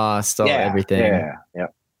games he lost, everything. Yeah. Yeah.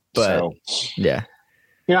 But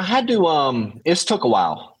I had to, this took a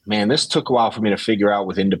while, man. This took a while for me to figure out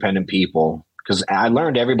with independent people, because I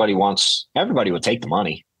learned everybody would take the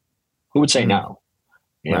money. Who would say no?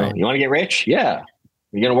 You want to get rich? Yeah.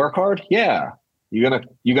 You're going to work hard? Yeah. You're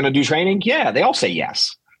going to do training? Yeah. They all say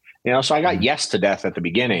yes. So I got yes to death at the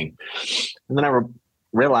beginning. And then I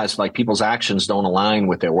realized like people's actions don't align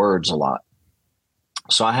with their words a lot.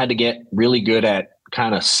 So I had to get really good at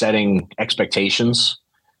kind of setting expectations.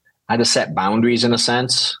 I had to set boundaries in a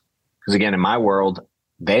sense. Because again, in my world,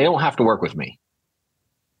 they don't have to work with me.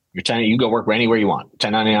 You're telling you go work anywhere you want.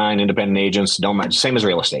 1099, independent agents, don't matter. Same as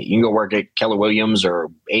real estate. You can go work at Keller Williams or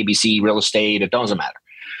ABC Real Estate. It doesn't matter.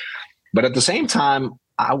 But at the same time,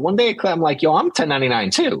 one day I'm like, yo, I'm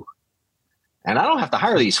 1099 too. And I don't have to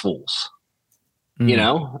hire these fools.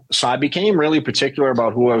 So I became really particular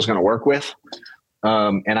about who I was going to work with.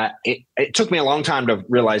 And it took me a long time to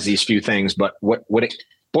realize these few things. But what it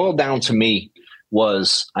boiled down to me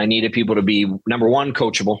was I needed people to be, number one,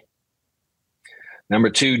 coachable. Number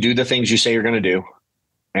two, do the things you say you're going to do.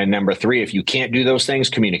 And number three, if you can't do those things,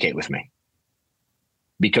 communicate with me.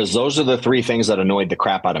 Because those are the three things that annoyed the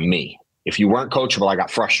crap out of me. If you weren't coachable, I got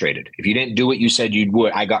frustrated. If you didn't do what you said you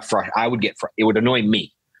would, it would annoy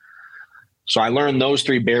me. So I learned those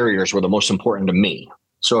three barriers were the most important to me.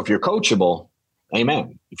 So if you're coachable,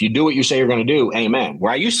 amen. If you do what you say you're going to do, amen.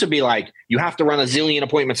 Where I used to be like, you have to run a zillion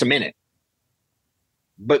appointments a minute.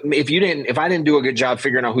 But if I didn't do a good job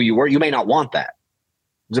figuring out who you were, you may not want that.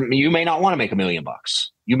 You may not want to make $1 million.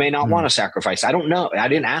 You may not want to sacrifice. I don't know. I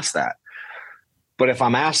didn't ask that. But if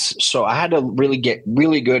I'm asked, so I had to really get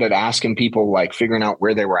really good at asking people, like figuring out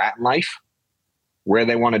where they were at in life, where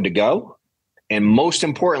they wanted to go, and most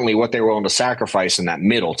importantly, what they were willing to sacrifice in that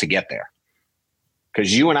middle to get there.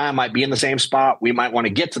 Because you and I might be in the same spot. We might want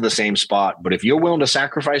to get to the same spot. But if you're willing to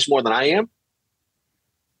sacrifice more than I am,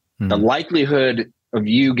 the likelihood of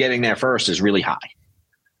you getting there first is really high.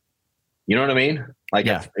 You know what I mean? Like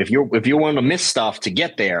if you're willing to miss stuff to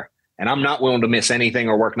get there, and I'm not willing to miss anything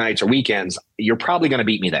or work nights or weekends, you're probably going to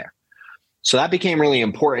beat me there. So that became really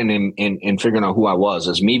important in figuring out who I was,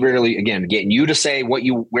 as me really, again, getting you to say where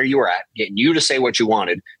you were at, getting you to say what you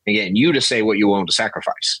wanted, and getting you to say what you were willing to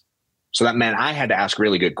sacrifice. So that meant I had to ask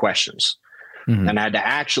really good questions, and I had to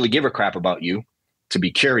actually give a crap about you, to be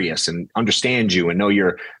curious and understand you and know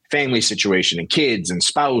your family situation and kids and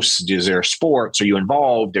spouse. Is there sports? Are you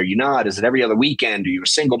involved? Are you not? Is it every other weekend? Are you a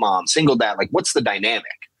single mom, single dad? Like, what's the dynamic?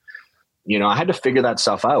 I had to figure that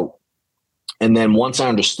stuff out. And then once I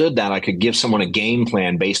understood that, I could give someone a game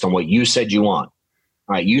plan based on what you said you want.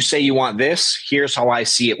 All right, you say you want this. Here's how I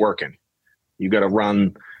see it working. You got to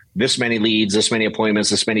run this many leads, this many appointments,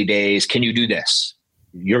 this many days. Can you do this?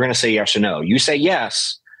 You're going to say yes or no. You say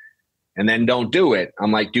yes, and then don't do it.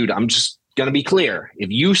 I'm like, dude, I'm just going to be clear.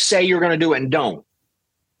 If you say you're going to do it and don't,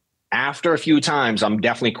 after a few times, I'm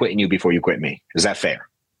definitely quitting you before you quit me. Is that fair?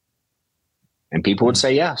 And people would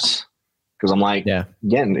say yes. Because I'm like,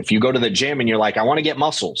 again, if you go to the gym and you're like, I want to get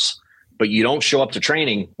muscles, but you don't show up to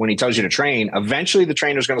training when he tells you to train, eventually the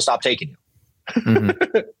trainer's going to stop taking you.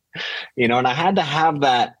 And I had to have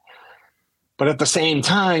that. But at the same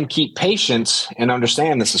time, keep patience and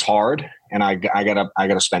understand this is hard. And I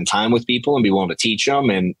gotta spend time with people and be willing to teach them.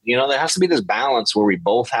 And, there has to be this balance where we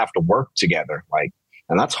both have to work together.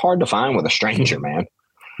 And that's hard to find with a stranger, man.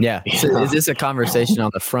 Yeah. So is this a conversation on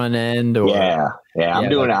the front end? Or? Yeah.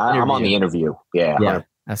 I'm on the interview. Yeah.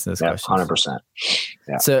 That's those questions. 100%.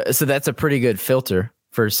 Yeah. So that's a pretty good filter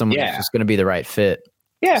for someone who's just going to be the right fit.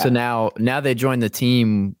 Yeah. So now they join the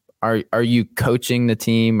team. Are you coaching the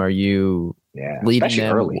team? Are you leading especially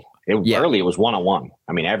them? Early. Early, it was one-on-one.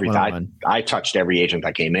 I mean, I touched every agent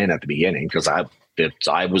that came in at the beginning because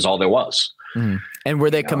I was all there was. Mm-hmm. And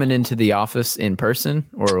were they coming into the office in person,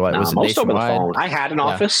 or what? Was it most over the nationwide? phone? I had an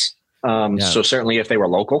office. So certainly if they were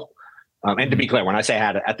local, and to be clear, when I say I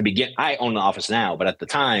had it at the beginning, I own the office now, but at the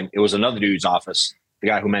time it was another dude's office, the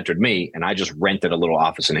guy who mentored me, and I just rented a little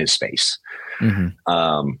office in his space,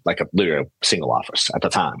 like literally a single office at the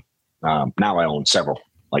time. Now I own several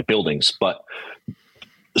like buildings, but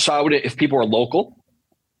so I would, if people were local,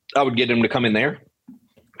 I would get them to come in there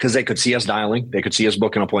because they could see us dialing, they could see us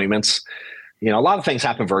booking appointments. A lot of things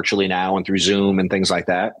happen virtually now and through Zoom and things like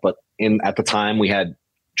that. But at the time we had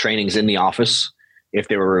trainings in the office. If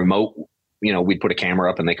they were remote, we'd put a camera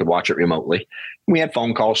up and they could watch it remotely. We had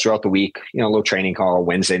phone calls throughout the week, a little training call,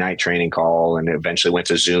 Wednesday night training call, and eventually went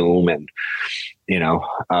to Zoom and,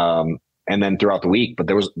 and then throughout the week, but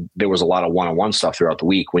there was a lot of one-on-one stuff throughout the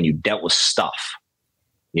week when you dealt with stuff,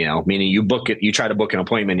 meaning you try to book an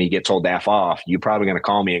appointment and you get told to F off, you're probably going to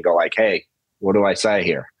call me and go like, hey, what do I say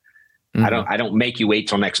here? I don't make you wait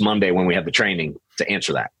till next Monday when we have the training to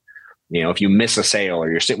answer that. If you miss a sale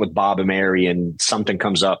or you're sitting with Bob and Mary and something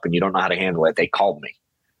comes up and you don't know how to handle it, they called me,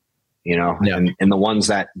 and the ones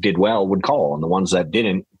that did well would call, and the ones that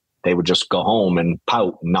didn't, they would just go home and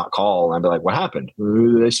pout and not call. And I'd be like, what happened?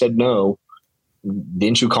 They said, no.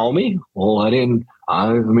 Didn't you call me? Well, I didn't.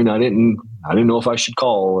 I didn't know if I should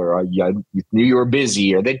call, or I knew you were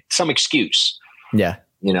busy, or some excuse. Yeah.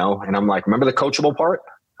 And I'm like, remember the coachable part?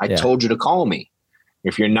 I told you to call me.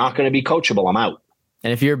 If you're not going to be coachable, I'm out.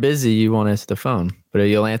 And if you're busy, you won't answer the phone, but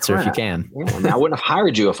you'll answer if you can. I wouldn't have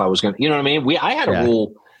hired you if I was going to, you know what I mean? I had a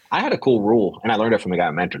rule. I had a cool rule, and I learned it from the guy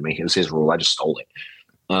who mentored me. It was his rule. I just stole it.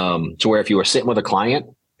 To where if you were sitting with a client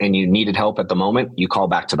and you needed help at the moment, you call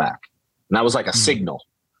back to back. And that was like a signal.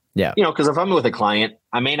 Yeah. Because if I'm with a client,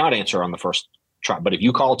 I may not answer on the first try, but if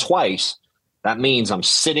you call twice, that means I'm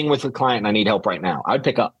sitting with the client and I need help right now. I'd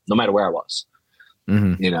pick up no matter where I was.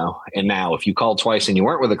 And now if you called twice and you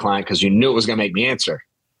weren't with a client because you knew it was going to make me answer,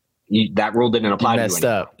 that rule didn't apply to you. Messed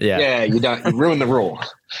up. Yeah. You ruined the rule,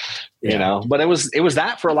 but it was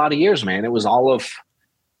that for a lot of years, man. It was all of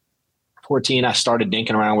 14. I started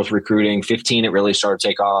dinking around with recruiting. 15, it really started to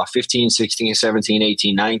take off. 15, 16, 17,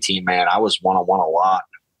 18, 19, man, I was one-on-one a lot.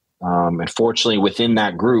 And fortunately within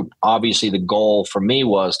that group, obviously the goal for me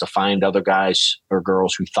was to find other guys or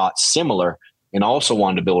girls who thought similar and also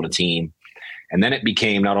wanted to build a team. And then it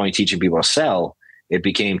became not only teaching people to sell, it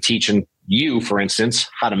became teaching you, for instance,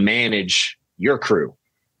 how to manage your crew,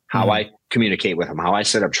 how I communicate with them, how I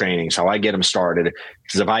set up trainings, how I get them started.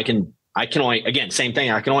 Because if I can only, again, same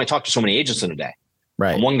thing. I can only talk to so many agents in a day.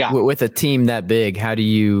 Right. I'm one guy. With a team that big, how do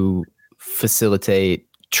you facilitate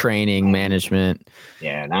training, management?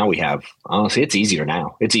 Yeah. Now we have, honestly, it's easier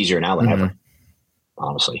now. It's easier now than ever.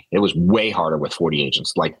 Honestly, it was way harder with 40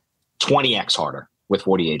 agents, like 20x harder with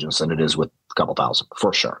 40 agents than it is with a couple thousand,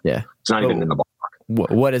 for sure. Yeah. It's not even in the ballpark.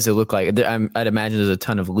 What does it look like? I'd imagine there's a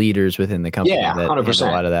ton of leaders within the company. Yeah, 100%.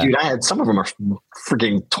 A lot of that. Dude, some of them are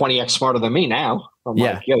freaking 20x smarter than me now. I'm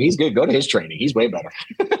like, yo, he's good. Go to his training. He's way better.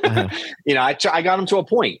 I got him to a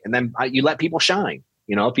point, and then you let people shine.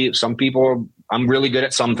 Some people, I'm really good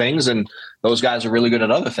at some things, and those guys are really good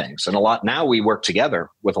at other things. And now we work together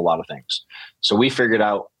with a lot of things. So we figured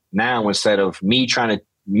out now, instead of me trying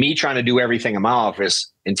to do everything in my office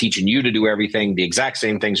and teaching you to do everything, the exact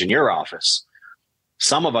same things in your office,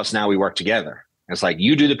 some of us now we work together. It's like,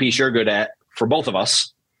 you do the piece you're good at for both of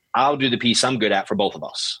us. I'll do the piece I'm good at for both of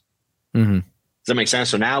us. Does that make sense?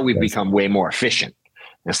 So now we've become way more efficient.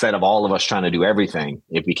 Instead of all of us trying to do everything,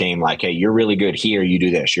 it became like, hey, you're really good here, you do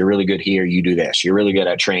this. You're really good here, you do this. You're really good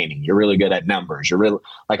at training. You're really good at numbers. You're really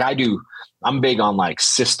I'm big on like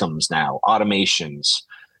systems now, automations.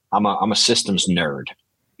 I'm a systems nerd.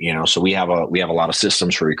 So we have a lot of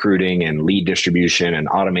systems for recruiting and lead distribution and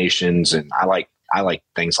automations, and I like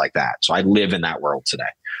things like that. So I live in that world today.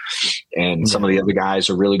 And some of the other guys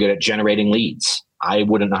are really good at generating leads. I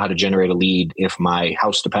wouldn't know how to generate a lead if my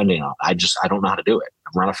house depended on it. I don't know how to do it.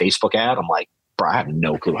 I run a Facebook ad. I'm like, bro, I have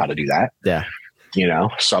no clue how to do that. Yeah.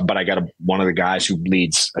 So, but I got one of the guys who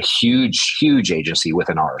leads a huge, huge agency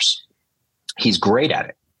within ours. He's great at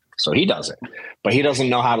it. So he does it, but he doesn't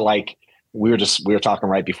know how to we were talking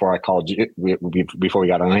right before I called you, before we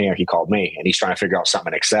got on here, he called me and he's trying to figure out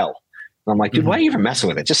something in Excel. And I'm like, dude, why are you even messing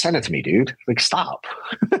with it? Just send it to me, dude. Like, stop.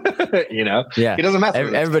 Yeah. He doesn't mess with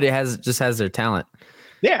it. Everybody has their talent.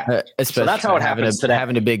 Yeah. Especially so that's how it happens today.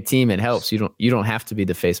 Having a big team, it helps. You don't have to be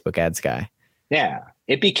the Facebook ads guy. Yeah.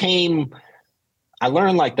 I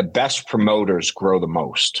learned like the best promoters grow the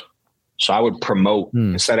most. So I would promote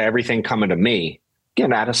instead of everything coming to me.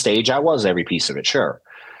 Again, at a stage, I was every piece of it, sure.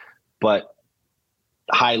 But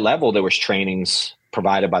high level, there was trainings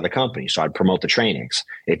provided by the company. So I'd promote the trainings.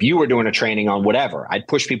 If you were doing a training on whatever, I'd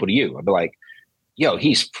push people to you. I'd be like, yo,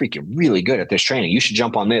 he's freaking really good at this training. You should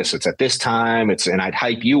jump on this. It's at this time. And I'd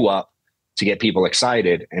hype you up to get people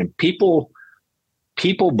excited. And people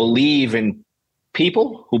believe in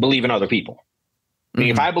people who believe in other people. I mean,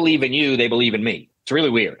 if I believe in you, they believe in me. It's really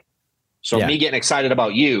weird. So me getting excited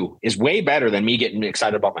about you is way better than me getting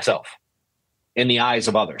excited about myself in the eyes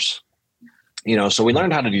of others. You know, so we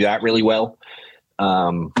learned how to do that really well.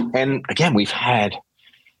 And again, we have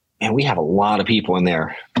a lot of people in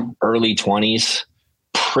their early 20s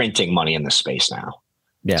printing money in this space now.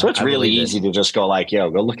 Yeah, so it's really easy to just go like,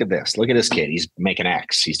 yo, go look at this. Look at this kid. He's making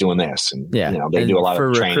X. He's doing this. And, you know, they do a lot of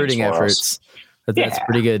recruiting efforts. That's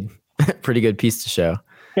pretty good. Pretty good piece to show.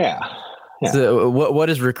 Yeah. So what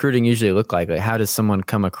does recruiting usually look like? Like, how does someone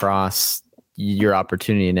come across your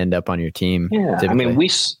opportunity and end up on your team? Yeah. Typically? I mean,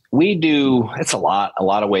 we do, it's a lot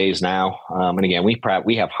of ways now. And again,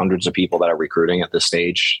 we have hundreds of people that are recruiting at this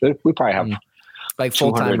stage. We probably have like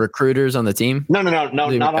full-time recruiters on the team. No, not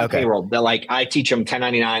on payroll. They're like, I teach them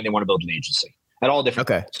 1099. They want to build an agency at all different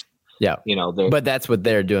levels. Yeah. You know, but that's what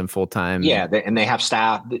they're doing full time. Yeah. And they have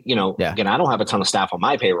staff, you know, again, I don't have a ton of staff on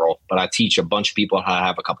my payroll, but I teach a bunch of people how to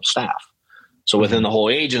have a couple staff. So within the whole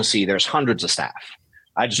agency, there's hundreds of staff.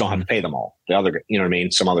 I just don't have to pay them all. The other, you know what I mean?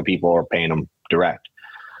 Some other people are paying them direct.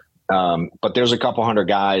 But there's a couple hundred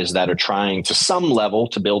guys that are trying to some level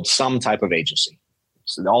to build some type of agency.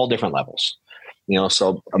 So all different levels, you know,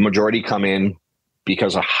 so a majority come in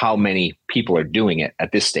because of how many people are doing it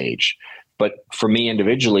at this stage. But for me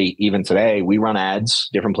individually, even today, we run ads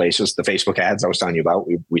different places. The Facebook ads I was telling you about,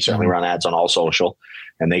 we certainly run ads on all social,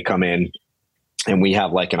 and they come in and we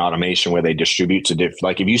have like an automation where they distribute to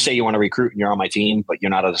like, if you say you want to recruit and you're on my team, but you're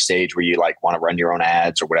not at a stage where you like want to run your own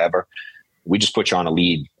ads or whatever, we just put you on a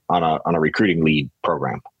lead on a recruiting lead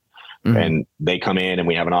program. And they come in and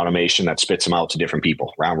we have an automation that spits them out to different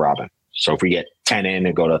people, round robin. So if we get 10 in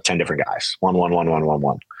and go to 10 different guys, one.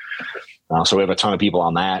 So we have a ton of people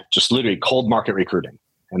on that, just literally cold market recruiting.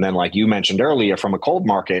 And then like you mentioned earlier, from a cold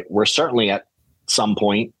market, we're certainly at some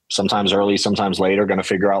point, sometimes early, sometimes later, going to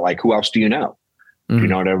figure out like, who else do you know? Do you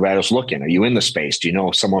know what everybody else looking? Are you in the space? Do you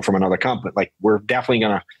know someone from another company? Like, we're definitely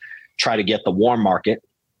going to try to get the warm market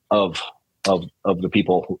of the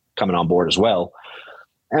people coming on board as well.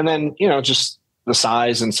 And then, you know, just the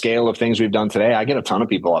size and scale of things we've done today. I get a ton of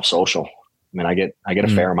people off social. I mean, I get a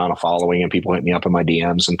fair amount of following, and people hit me up in my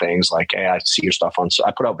DMs and things like, hey, I see your stuff so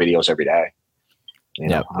I put out videos every day. You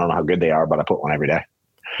know, I don't know how good they are, but I put one every day.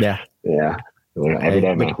 Yeah. Every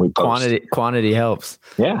day, man, we post. Quantity helps.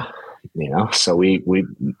 Yeah. You know, so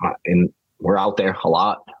we're out there a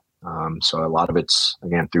lot. So a lot of it's,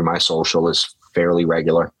 again, through my social is fairly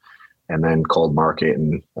regular, and then cold market.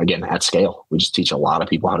 And again, at scale, we just teach a lot of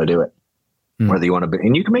people how to do it, whether you want to be,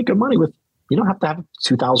 and you can make good money with, you don't have to have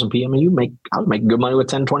 2,000 people. I mean, I would make good money with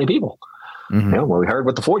 10, 20 people. You know, well, we heard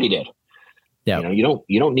what the 40 did. Yeah. You know,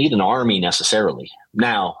 you don't need an army necessarily.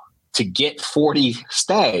 Now, to get 40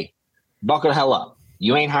 stay, buckle the hell up.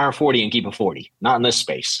 You ain't hiring 40 and keep a 40. Not in this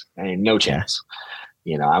space. I mean, no chance.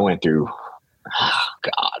 You know, I went through,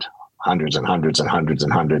 hundreds and hundreds and hundreds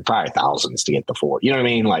and hundreds, probably thousands to get the 40. You know what I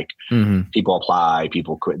mean? Like, people apply,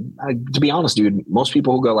 people quit. To be honest, dude, most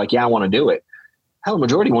people who go like, yeah, I want to do it, hell, the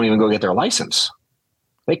majority won't even go get their license.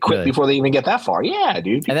 They quit before they even get that far. Yeah,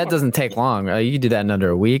 dude. And that doesn't take long. You can do that in under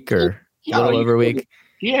a week or a little over a week.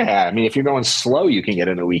 Yeah. I mean, if you're going slow, you can get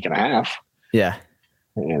it in a week and a half. Yeah.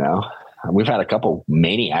 You know, we've had a couple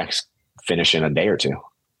maniacs finish in a day or two.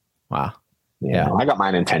 Wow. Yeah. I got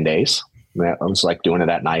mine in 10 days. I was like doing it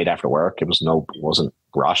at night after work. It wasn't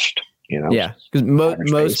rushed, you know? Yeah. Because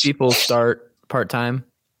most people start part-time.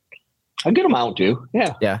 A good amount do.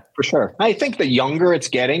 Yeah, for sure. I think the younger it's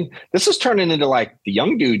getting, this is turning into like the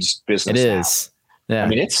young dude's business. It is. Yeah. I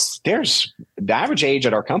mean, there's the average age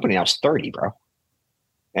at our company now is 30, bro.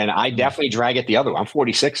 And I definitely drag it the other way. I'm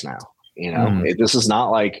 46 now. You know, this is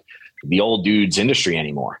not like the old dude's industry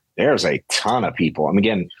anymore. There's a ton of people. And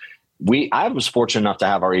again, I was fortunate enough to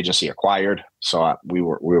have our agency acquired. So we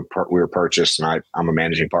were purchased, and I'm a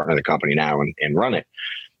managing partner of the company now and run it.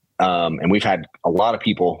 And we've had a lot of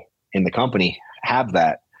people in the company have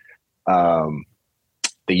that.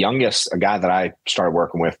 The youngest, a guy that I started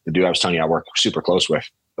working with, the dude I was telling you I work super close with,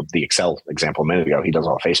 the Excel example a minute ago, he does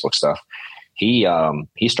all the Facebook stuff. He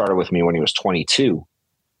started with me when he was 22,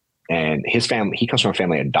 and his family, he comes from a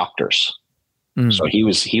family of doctors. So he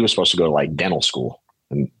was supposed to go to like dental school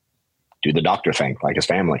and do the doctor thing like his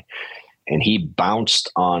family. And he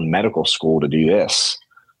bounced on medical school to do this.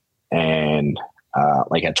 And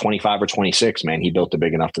like at 25 or 26, man, he built it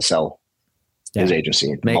big enough to sell his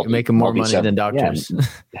agency. Making more money than doctors.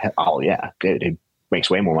 Yeah. Oh yeah. It makes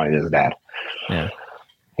way more money than his dad. Yeah.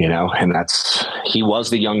 And he was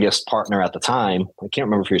the youngest partner at the time. I can't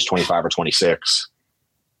remember if he was 25 or 26,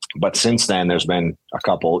 but since then there's been a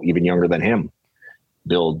couple even younger than him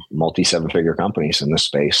build multi-7-figure companies in this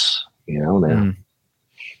space,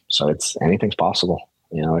 so anything's possible.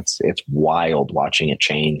 It's wild watching it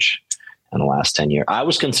change in the last 10 years. I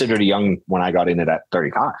was considered young when I got in it at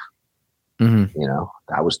 35.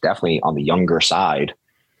 I was definitely on the younger side.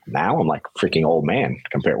 Now I'm like freaking old man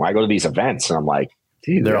compared when I go to these events and I'm like,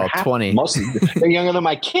 dude, they're all 20. They're younger than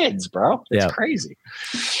my kids, bro. It's crazy.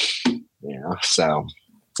 So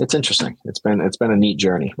it's interesting. It's been a neat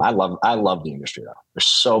journey. I love the industry though. There's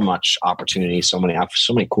so much opportunity, so many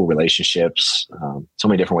cool relationships, so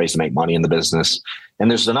many different ways to make money in the business. And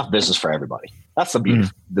there's enough business for everybody. That's the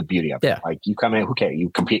beauty of it. Like you come in, okay, you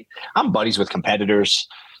compete. I'm buddies with competitors.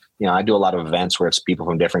 I do a lot of events where it's people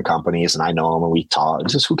from different companies and I know them and we talk.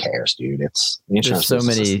 It's just, who cares, dude? It's the insurance.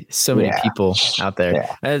 There's so many people out there.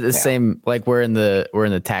 The same, like we're in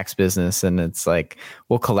the tax business and it's like,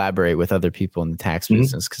 we'll collaborate with other people in the tax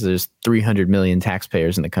business because there's 300 million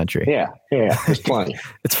taxpayers in the country. Yeah. There's plenty.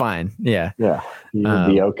 It's fine. Yeah. Yeah. You would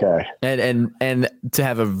be okay. And to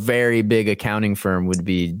have a very big accounting firm would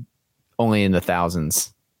be only in the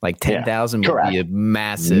thousands. Like 10,000 would be a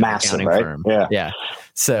massive accounting firm. Yeah.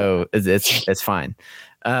 So it's fine.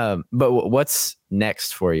 But what's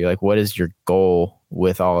next for you? Like, what is your goal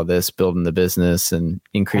with all of this, building the business and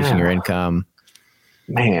increasing your income?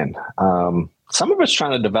 Man, some of it's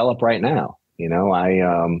trying to develop right now.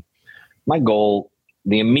 My goal,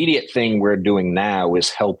 the immediate thing we're doing now is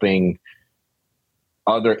helping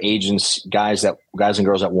other agents, guys and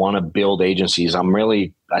girls that want to build agencies.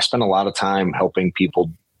 I spend a lot of time helping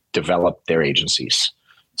people develop their agencies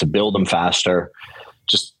to build them faster,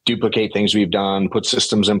 just duplicate things we've done, put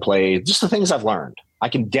systems in place, just the things I've learned. I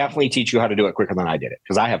can definitely teach you how to do it quicker than I did it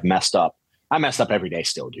because I have messed up. I mess up every day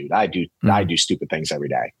still, dude. I do stupid things every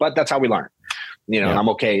day, but that's how we learn. And I'm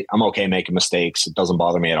okay making mistakes. It doesn't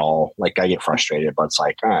bother me at all. Like I get frustrated, but it's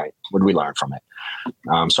like, all right, what do we learn from it?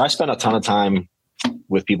 So I spend a ton of time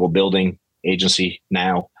with people building agency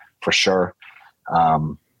now for sure.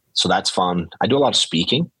 So that's fun. I do a lot of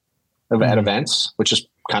speaking at events, which is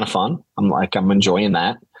kind of fun. I'm enjoying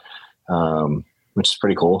that, which is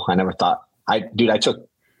pretty cool. I never thought I took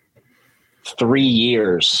 3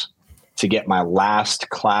 years to get my last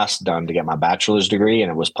class done to get my bachelor's degree.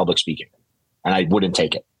 And it was public speaking and I wouldn't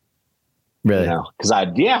take it. Really? Cause I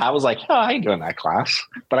was like, oh, I ain't doing that class,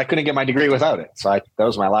 but I couldn't get my degree without it. So that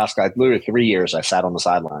was my last guy. Literally 3 years. I sat on the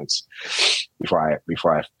sidelines before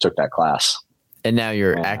I took that class. And now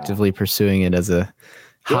you're actively pursuing it as a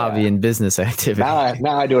hobby and business activity.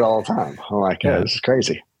 Now I do it all the time. I'm like, this is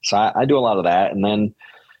crazy. So I do a lot of that. And then,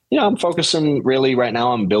 I'm focusing really right now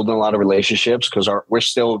on building a lot of relationships because we're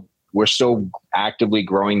still actively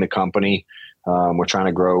growing the company. We're trying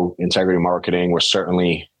to grow integrity marketing. We're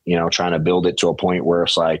certainly, trying to build it to a point where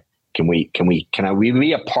it's like, can we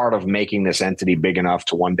be a part of making this entity big enough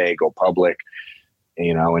to one day go public,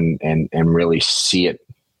 and really see it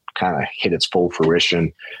kind of hit its full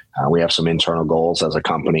fruition. We have some internal goals as a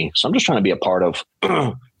company. So I'm just trying to be a part of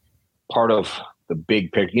the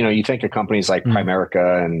big picture. You think of companies like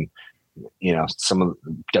Primerica and, some of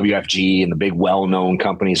WFG and the big well-known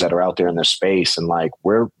companies that are out there in this space. And like,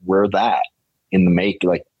 we're that in the make,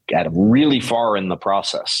 like at really far in the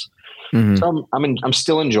process. So I'm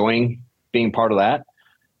still enjoying being part of that.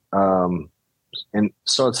 And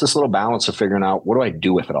so it's this little balance of figuring out what do I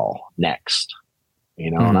do with it all next?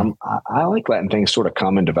 And I like letting things sort of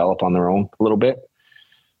come and develop on their own a little bit,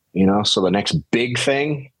 so the next big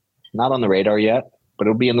thing, not on the radar yet, but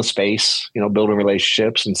it'll be in the space, building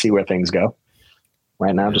relationships and see where things go.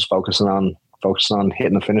 Right now, just focusing on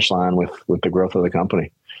hitting the finish line with the growth of the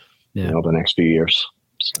company, the next few years.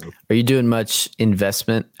 So. Are you doing much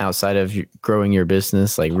investment outside of growing your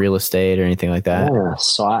business, like real estate or anything like that? Yeah.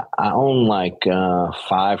 So I own like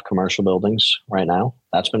 5 commercial buildings right now.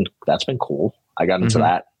 That's been cool. I got into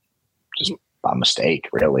that just by mistake,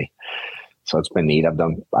 really. So it's been neat. I've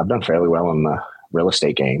done fairly well in the real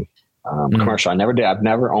estate game. Commercial, I've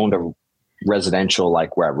never owned a residential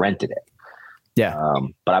like where I rented it. Yeah.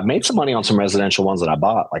 But I've made some money on some residential ones that I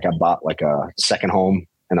bought. Like I bought like a second home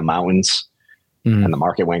in the mountains and the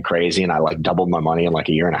market went crazy and I like doubled my money in like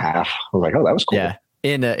a year and a half. I was like, oh, that was cool. Yeah.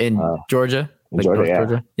 In Georgia? Like Georgia.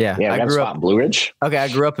 Georgia? Yeah. Yeah. I grew up in Blue Ridge. Okay. I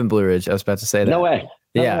grew up in Blue Ridge. I was about to say that. No way.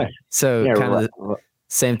 Yeah. So kind of the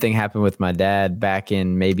same thing happened with my dad back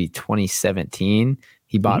in maybe 2017.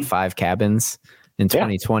 He bought 5 cabins. In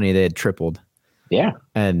 2020, they had tripled. Yeah.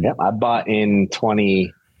 And I bought in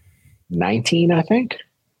 2019, I think.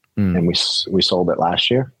 And we sold it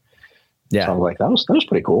last year. Yeah. So I was like, that was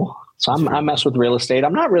pretty cool. So I mess with real estate.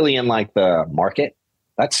 I'm not really in like the market.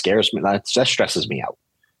 That scares me. That stresses me out.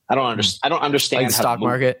 I don't understand like the stock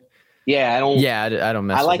market. Yeah. I don't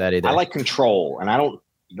mess with that either. I like control, and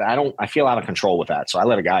I feel out of control with that. So I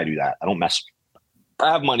let a guy do that. I don't mess.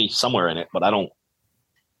 I have money somewhere in it, but I don't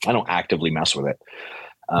actively mess with it.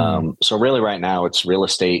 So really right now it's real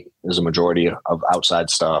estate is a majority of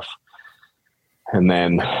outside stuff. And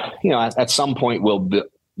then, at some point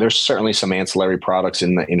there's certainly some ancillary products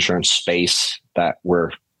in the insurance space that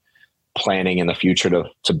we're planning in the future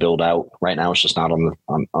to build out. Right now, it's just not on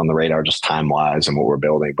the radar, just time wise and what we're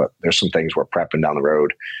building. But there's some things we're prepping down the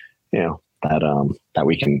road, that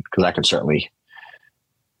we can, because I can certainly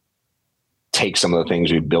take some of the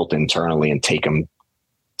things we've built internally and take them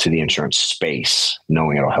to the insurance space,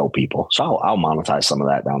 knowing it'll help people. So I'll monetize some of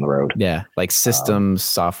that down the road. Yeah, like systems,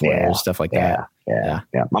 software, stuff like that. Yeah.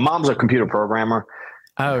 My mom's a computer programmer.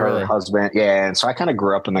 Oh, her really? husband. Yeah. And so I kind of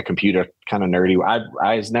grew up in the computer kind of nerdy.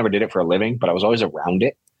 I never did it for a living, but I was always around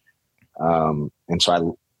it. And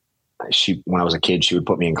so when I was a kid, she would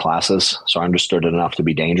put me in classes. So I understood it enough to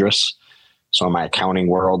be dangerous. So in my accounting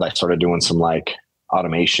world, I started doing some like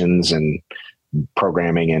automations and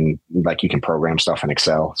programming, and like you can program stuff in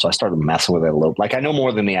Excel. So I started messing with it a little. Like I know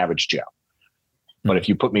more than the average Joe. But if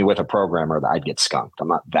you put me with a programmer, I'd get skunked. I'm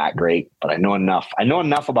not that great, but I know enough. I know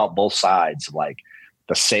enough about both sides, like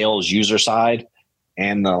the sales user side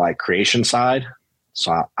and the like creation side.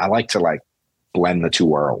 So I like to like blend the two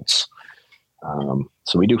worlds.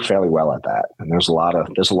 So we do fairly well at that. And there's a lot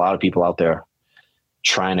of people out there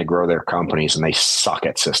trying to grow their companies, and they suck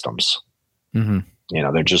at systems. Mm-hmm.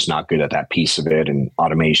 They're just not good at that piece of it. And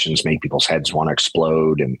automations make people's heads want to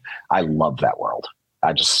explode. And I love that world.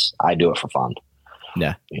 I do it for fun.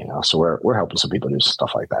 Yeah. So we're helping some people do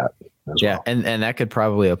stuff like that as well. And that could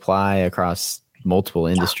probably apply across multiple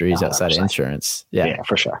industries outside of insurance. Yeah,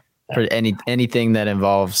 for sure. Yeah. For anything that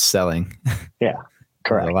involves selling. Yeah,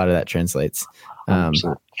 correct. A lot of that translates.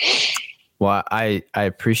 Well, I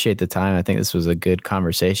appreciate the time. I think this was a good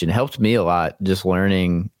conversation. It helped me a lot just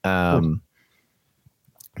learning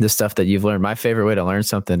the stuff that you've learned. My favorite way to learn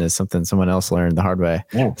something is something someone else learned the hard way.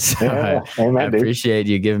 Yeah. So I appreciate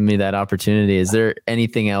you giving me that opportunity. Is there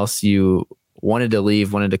anything else you wanted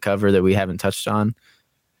to cover that we haven't touched on?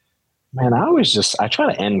 Man, I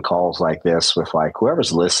try to end calls like this with like,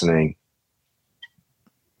 whoever's listening,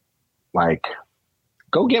 like,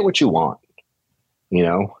 go get what you want.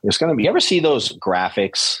 It's going to be, you ever see those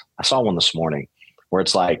graphics? I saw one this morning where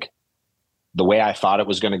it's like, the way I thought it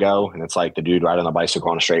was going to go. And it's like the dude riding a bicycle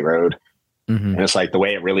on a straight road. Mm-hmm. And it's like the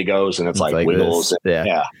way it really goes. And it's like wiggles.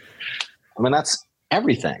 Yeah. I mean, that's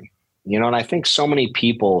everything, and I think so many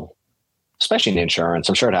people, especially in insurance,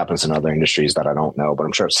 I'm sure it happens in other industries that I don't know, but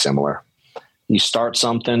I'm sure it's similar. You start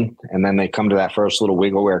something and then they come to that first little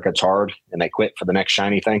wiggle where it gets hard and they quit for the next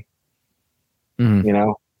shiny thing.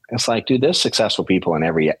 Mm-hmm. It's like, dude, there's successful people in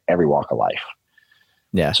every walk of life.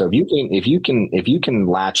 Yeah. So if you can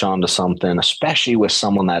latch on to something, especially with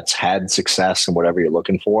someone that's had success and whatever you're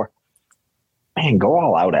looking for, man, go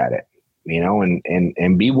all out at it,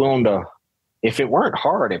 and be willing to, if it weren't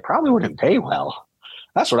hard, it probably wouldn't pay well.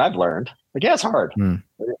 That's what I've learned. Like, yeah, it's hard.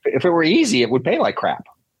 If it were easy, it would pay like crap.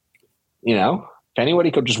 If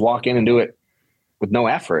anybody could just walk in and do it with no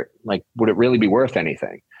effort, like, would it really be worth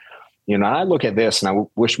anything? I look at this and I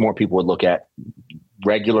wish more people would look at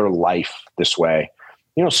regular life this way.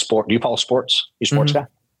 Sport. Do you follow sports? You a sports guy?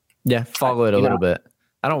 Yeah, follow it a little bit.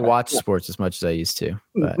 I don't watch sports as much as I used to.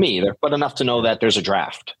 But. Me either, but enough to know that there's a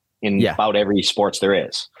draft in about every sports there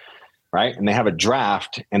is, right? And they have a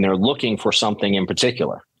draft and they're looking for something in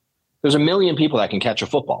particular. There's 1 million people that can catch a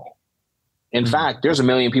football. In fact, there's 1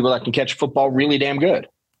 million people that can catch football really damn good.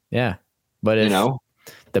 Yeah, but if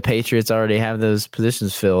the Patriots already have those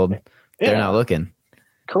positions filled, they're not looking.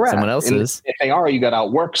 Correct. Someone else is. If they are, you got to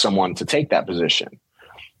outwork someone to take that position.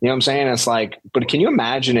 You know what I'm saying? It's like, but can you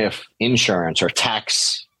imagine if insurance or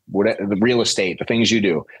tax, the real estate, the things you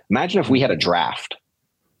do, imagine if we had a draft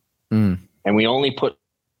and we only put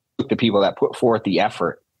the people that put forth the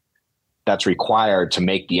effort that's required to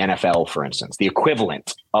make the NFL, for instance, the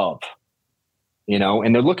equivalent of,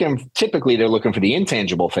 and typically they're looking for the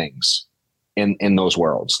intangible things in those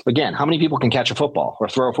worlds. Again, how many people can catch a football or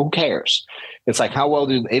throw? Who cares? It's like, how well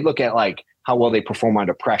do they look at, like, how well they perform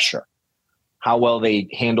under pressure? How well they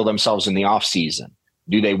handle themselves in the off season.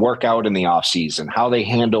 Do they work out in the off season? How they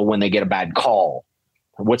handle when they get a bad call?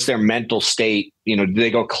 What's their mental state? Do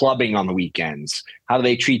they go clubbing on the weekends? How do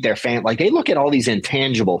they treat their family? Like, they look at all these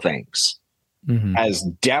intangible things as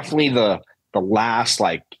definitely the last,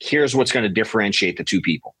 like, here's what's going to differentiate the two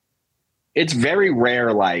people. It's very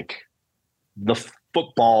rare, like, the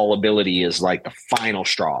football ability is like the final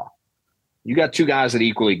straw. You got two guys that are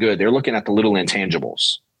equally good. They're looking at the little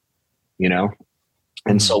intangibles, you know?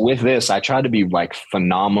 And so with this, I try to be like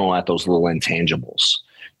phenomenal at those little intangibles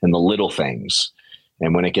and the little things.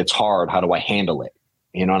 And when it gets hard, how do I handle it?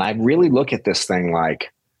 You know, and I really look at this thing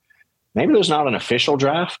like, maybe there's not an official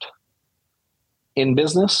draft in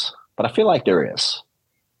business, but I feel like there is.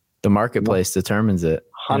 The marketplace determines it.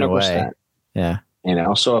 100%. Yeah. You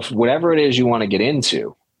know, so if whatever it is you want to get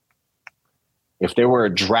into, if there were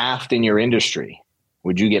a draft in your industry,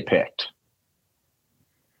 would you get picked?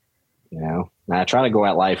 You know, and I try to go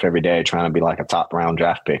at life every day trying to be like a top round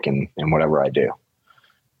draft pick in whatever I do,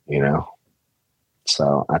 you know?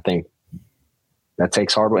 So I think that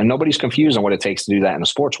takes hard work, and nobody's confused on what it takes to do that in the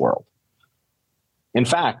sports world. In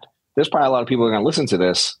fact, there's probably a lot of people who are going to listen to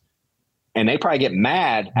this, and they probably get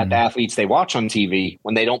mad at the athletes they watch on TV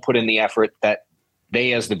when they don't put in the effort that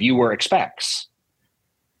they, as the viewer, expects.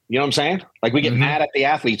 You know what I'm saying? Like, we get mad at the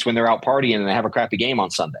athletes when they're out partying and they have a crappy game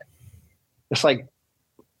on Sunday. It's like,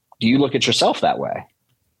 do you look at yourself that way?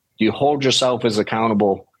 Do you hold yourself as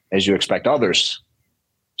accountable as you expect others,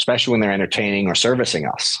 especially when they're entertaining or servicing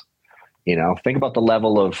us? You know, think about the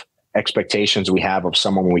level of expectations we have of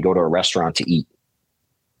someone when we go to a restaurant to eat.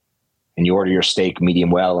 And you order your steak medium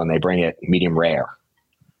well and they bring it medium rare. Or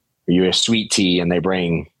you have sweet tea and they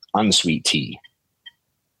bring unsweet tea.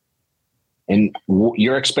 And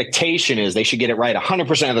your expectation is they should get it right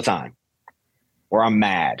 100% of the time, or I'm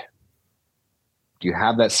mad. Do you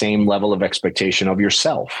have that same level of expectation of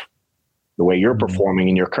yourself, the way you're performing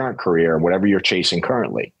in your current career, whatever you're chasing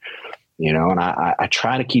currently? You know, and I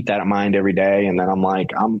try to keep that in mind every day. And then I'm like,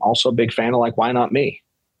 I'm also a big fan of, like, why not me?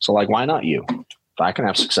 So, like, why not you? If I can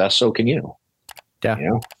have success, so can you. Yeah. You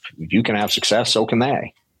know, if you can have success, so can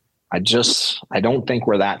they. I don't think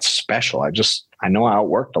we're that special. I know I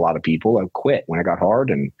outworked a lot of people. I quit when it got hard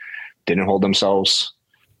and didn't hold themselves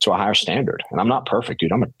to a higher standard. And I'm not perfect,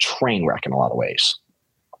 dude. I'm a train wreck in a lot of ways.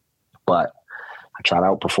 But I try to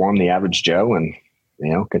outperform the average Joe and,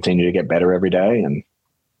 you know, continue to get better every day. And,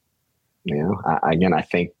 you know, I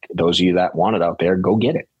think those of you that want it out there, go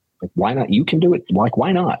get it. Like, why not? You can do it. Like,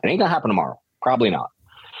 why not? It ain't going to happen tomorrow. Probably not.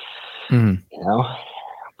 You know,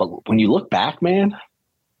 but when you look back, man,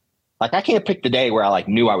 like, I can't pick the day where I, like,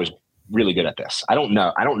 knew I was really good at this. I don't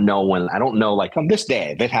know like on this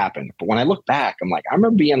day that happened. But when I look back, I'm like, I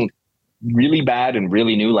remember being really bad and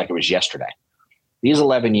really new, like it was yesterday. These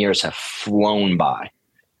 11 years have flown by,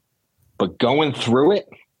 but going through it,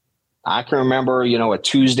 I can remember, you know, a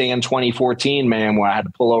Tuesday in 2014, man, where I had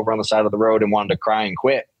to pull over on the side of the road and wanted to cry and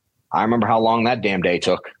quit. I remember how long that damn day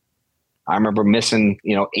took. I remember missing,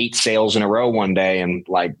 you know, 8 sales in a row one day and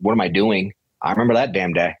like, what am I doing? I remember that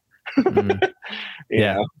damn day. You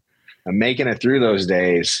know, and making it through those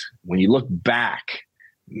days, when you look back,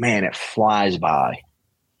 man, it flies by,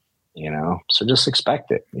 you know? So just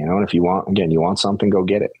expect it, you know? And if you want something, go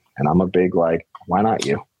get it. And I'm a big, like, why not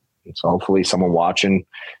you? And so hopefully someone watching,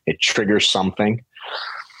 it triggers something.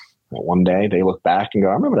 And one day they look back and go,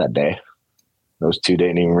 I remember that day. Those two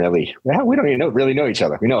didn't even we don't even really know each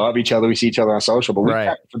other. We know of each other. We see each other on social, but we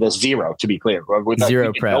prepped for this zero, to be clear.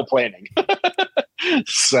 Zero prep. No planning.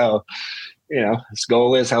 So, you know, this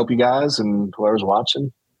goal is help you guys and whoever's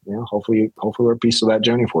watching, you know, hopefully we're a piece of that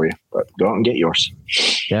journey for you, but go out and get yours.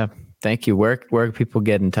 Yeah. Thank you. Where can people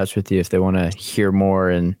get in touch with you if they want to hear more?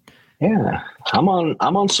 And yeah, I'm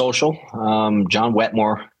on social,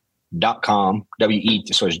 johnwetmore.com,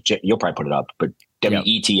 so you'll probably put it up, but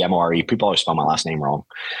Wetmre. People always spell my last name wrong.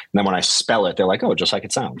 And then when I spell it, they're like, oh, just like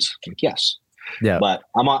it sounds. I'm like, yes. Yeah. But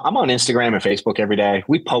I'm on Instagram and Facebook every day.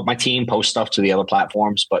 My team posts stuff to the other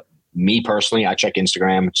platforms, but me personally, I check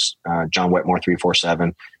Instagram. It's John Wetmore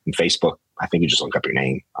 347, and Facebook. I think you just look up your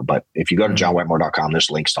name. But if you go to johnwetmore.com,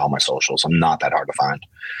 there's links to all my socials. I'm not that hard to find.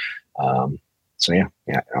 So yeah,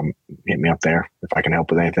 hit me up there. If I can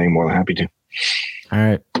help with anything, more than happy to. All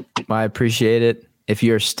right. Well, I appreciate it. If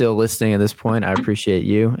you're still listening at this point, I appreciate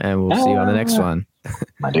you, and we'll see you on the next one.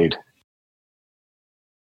 My dude.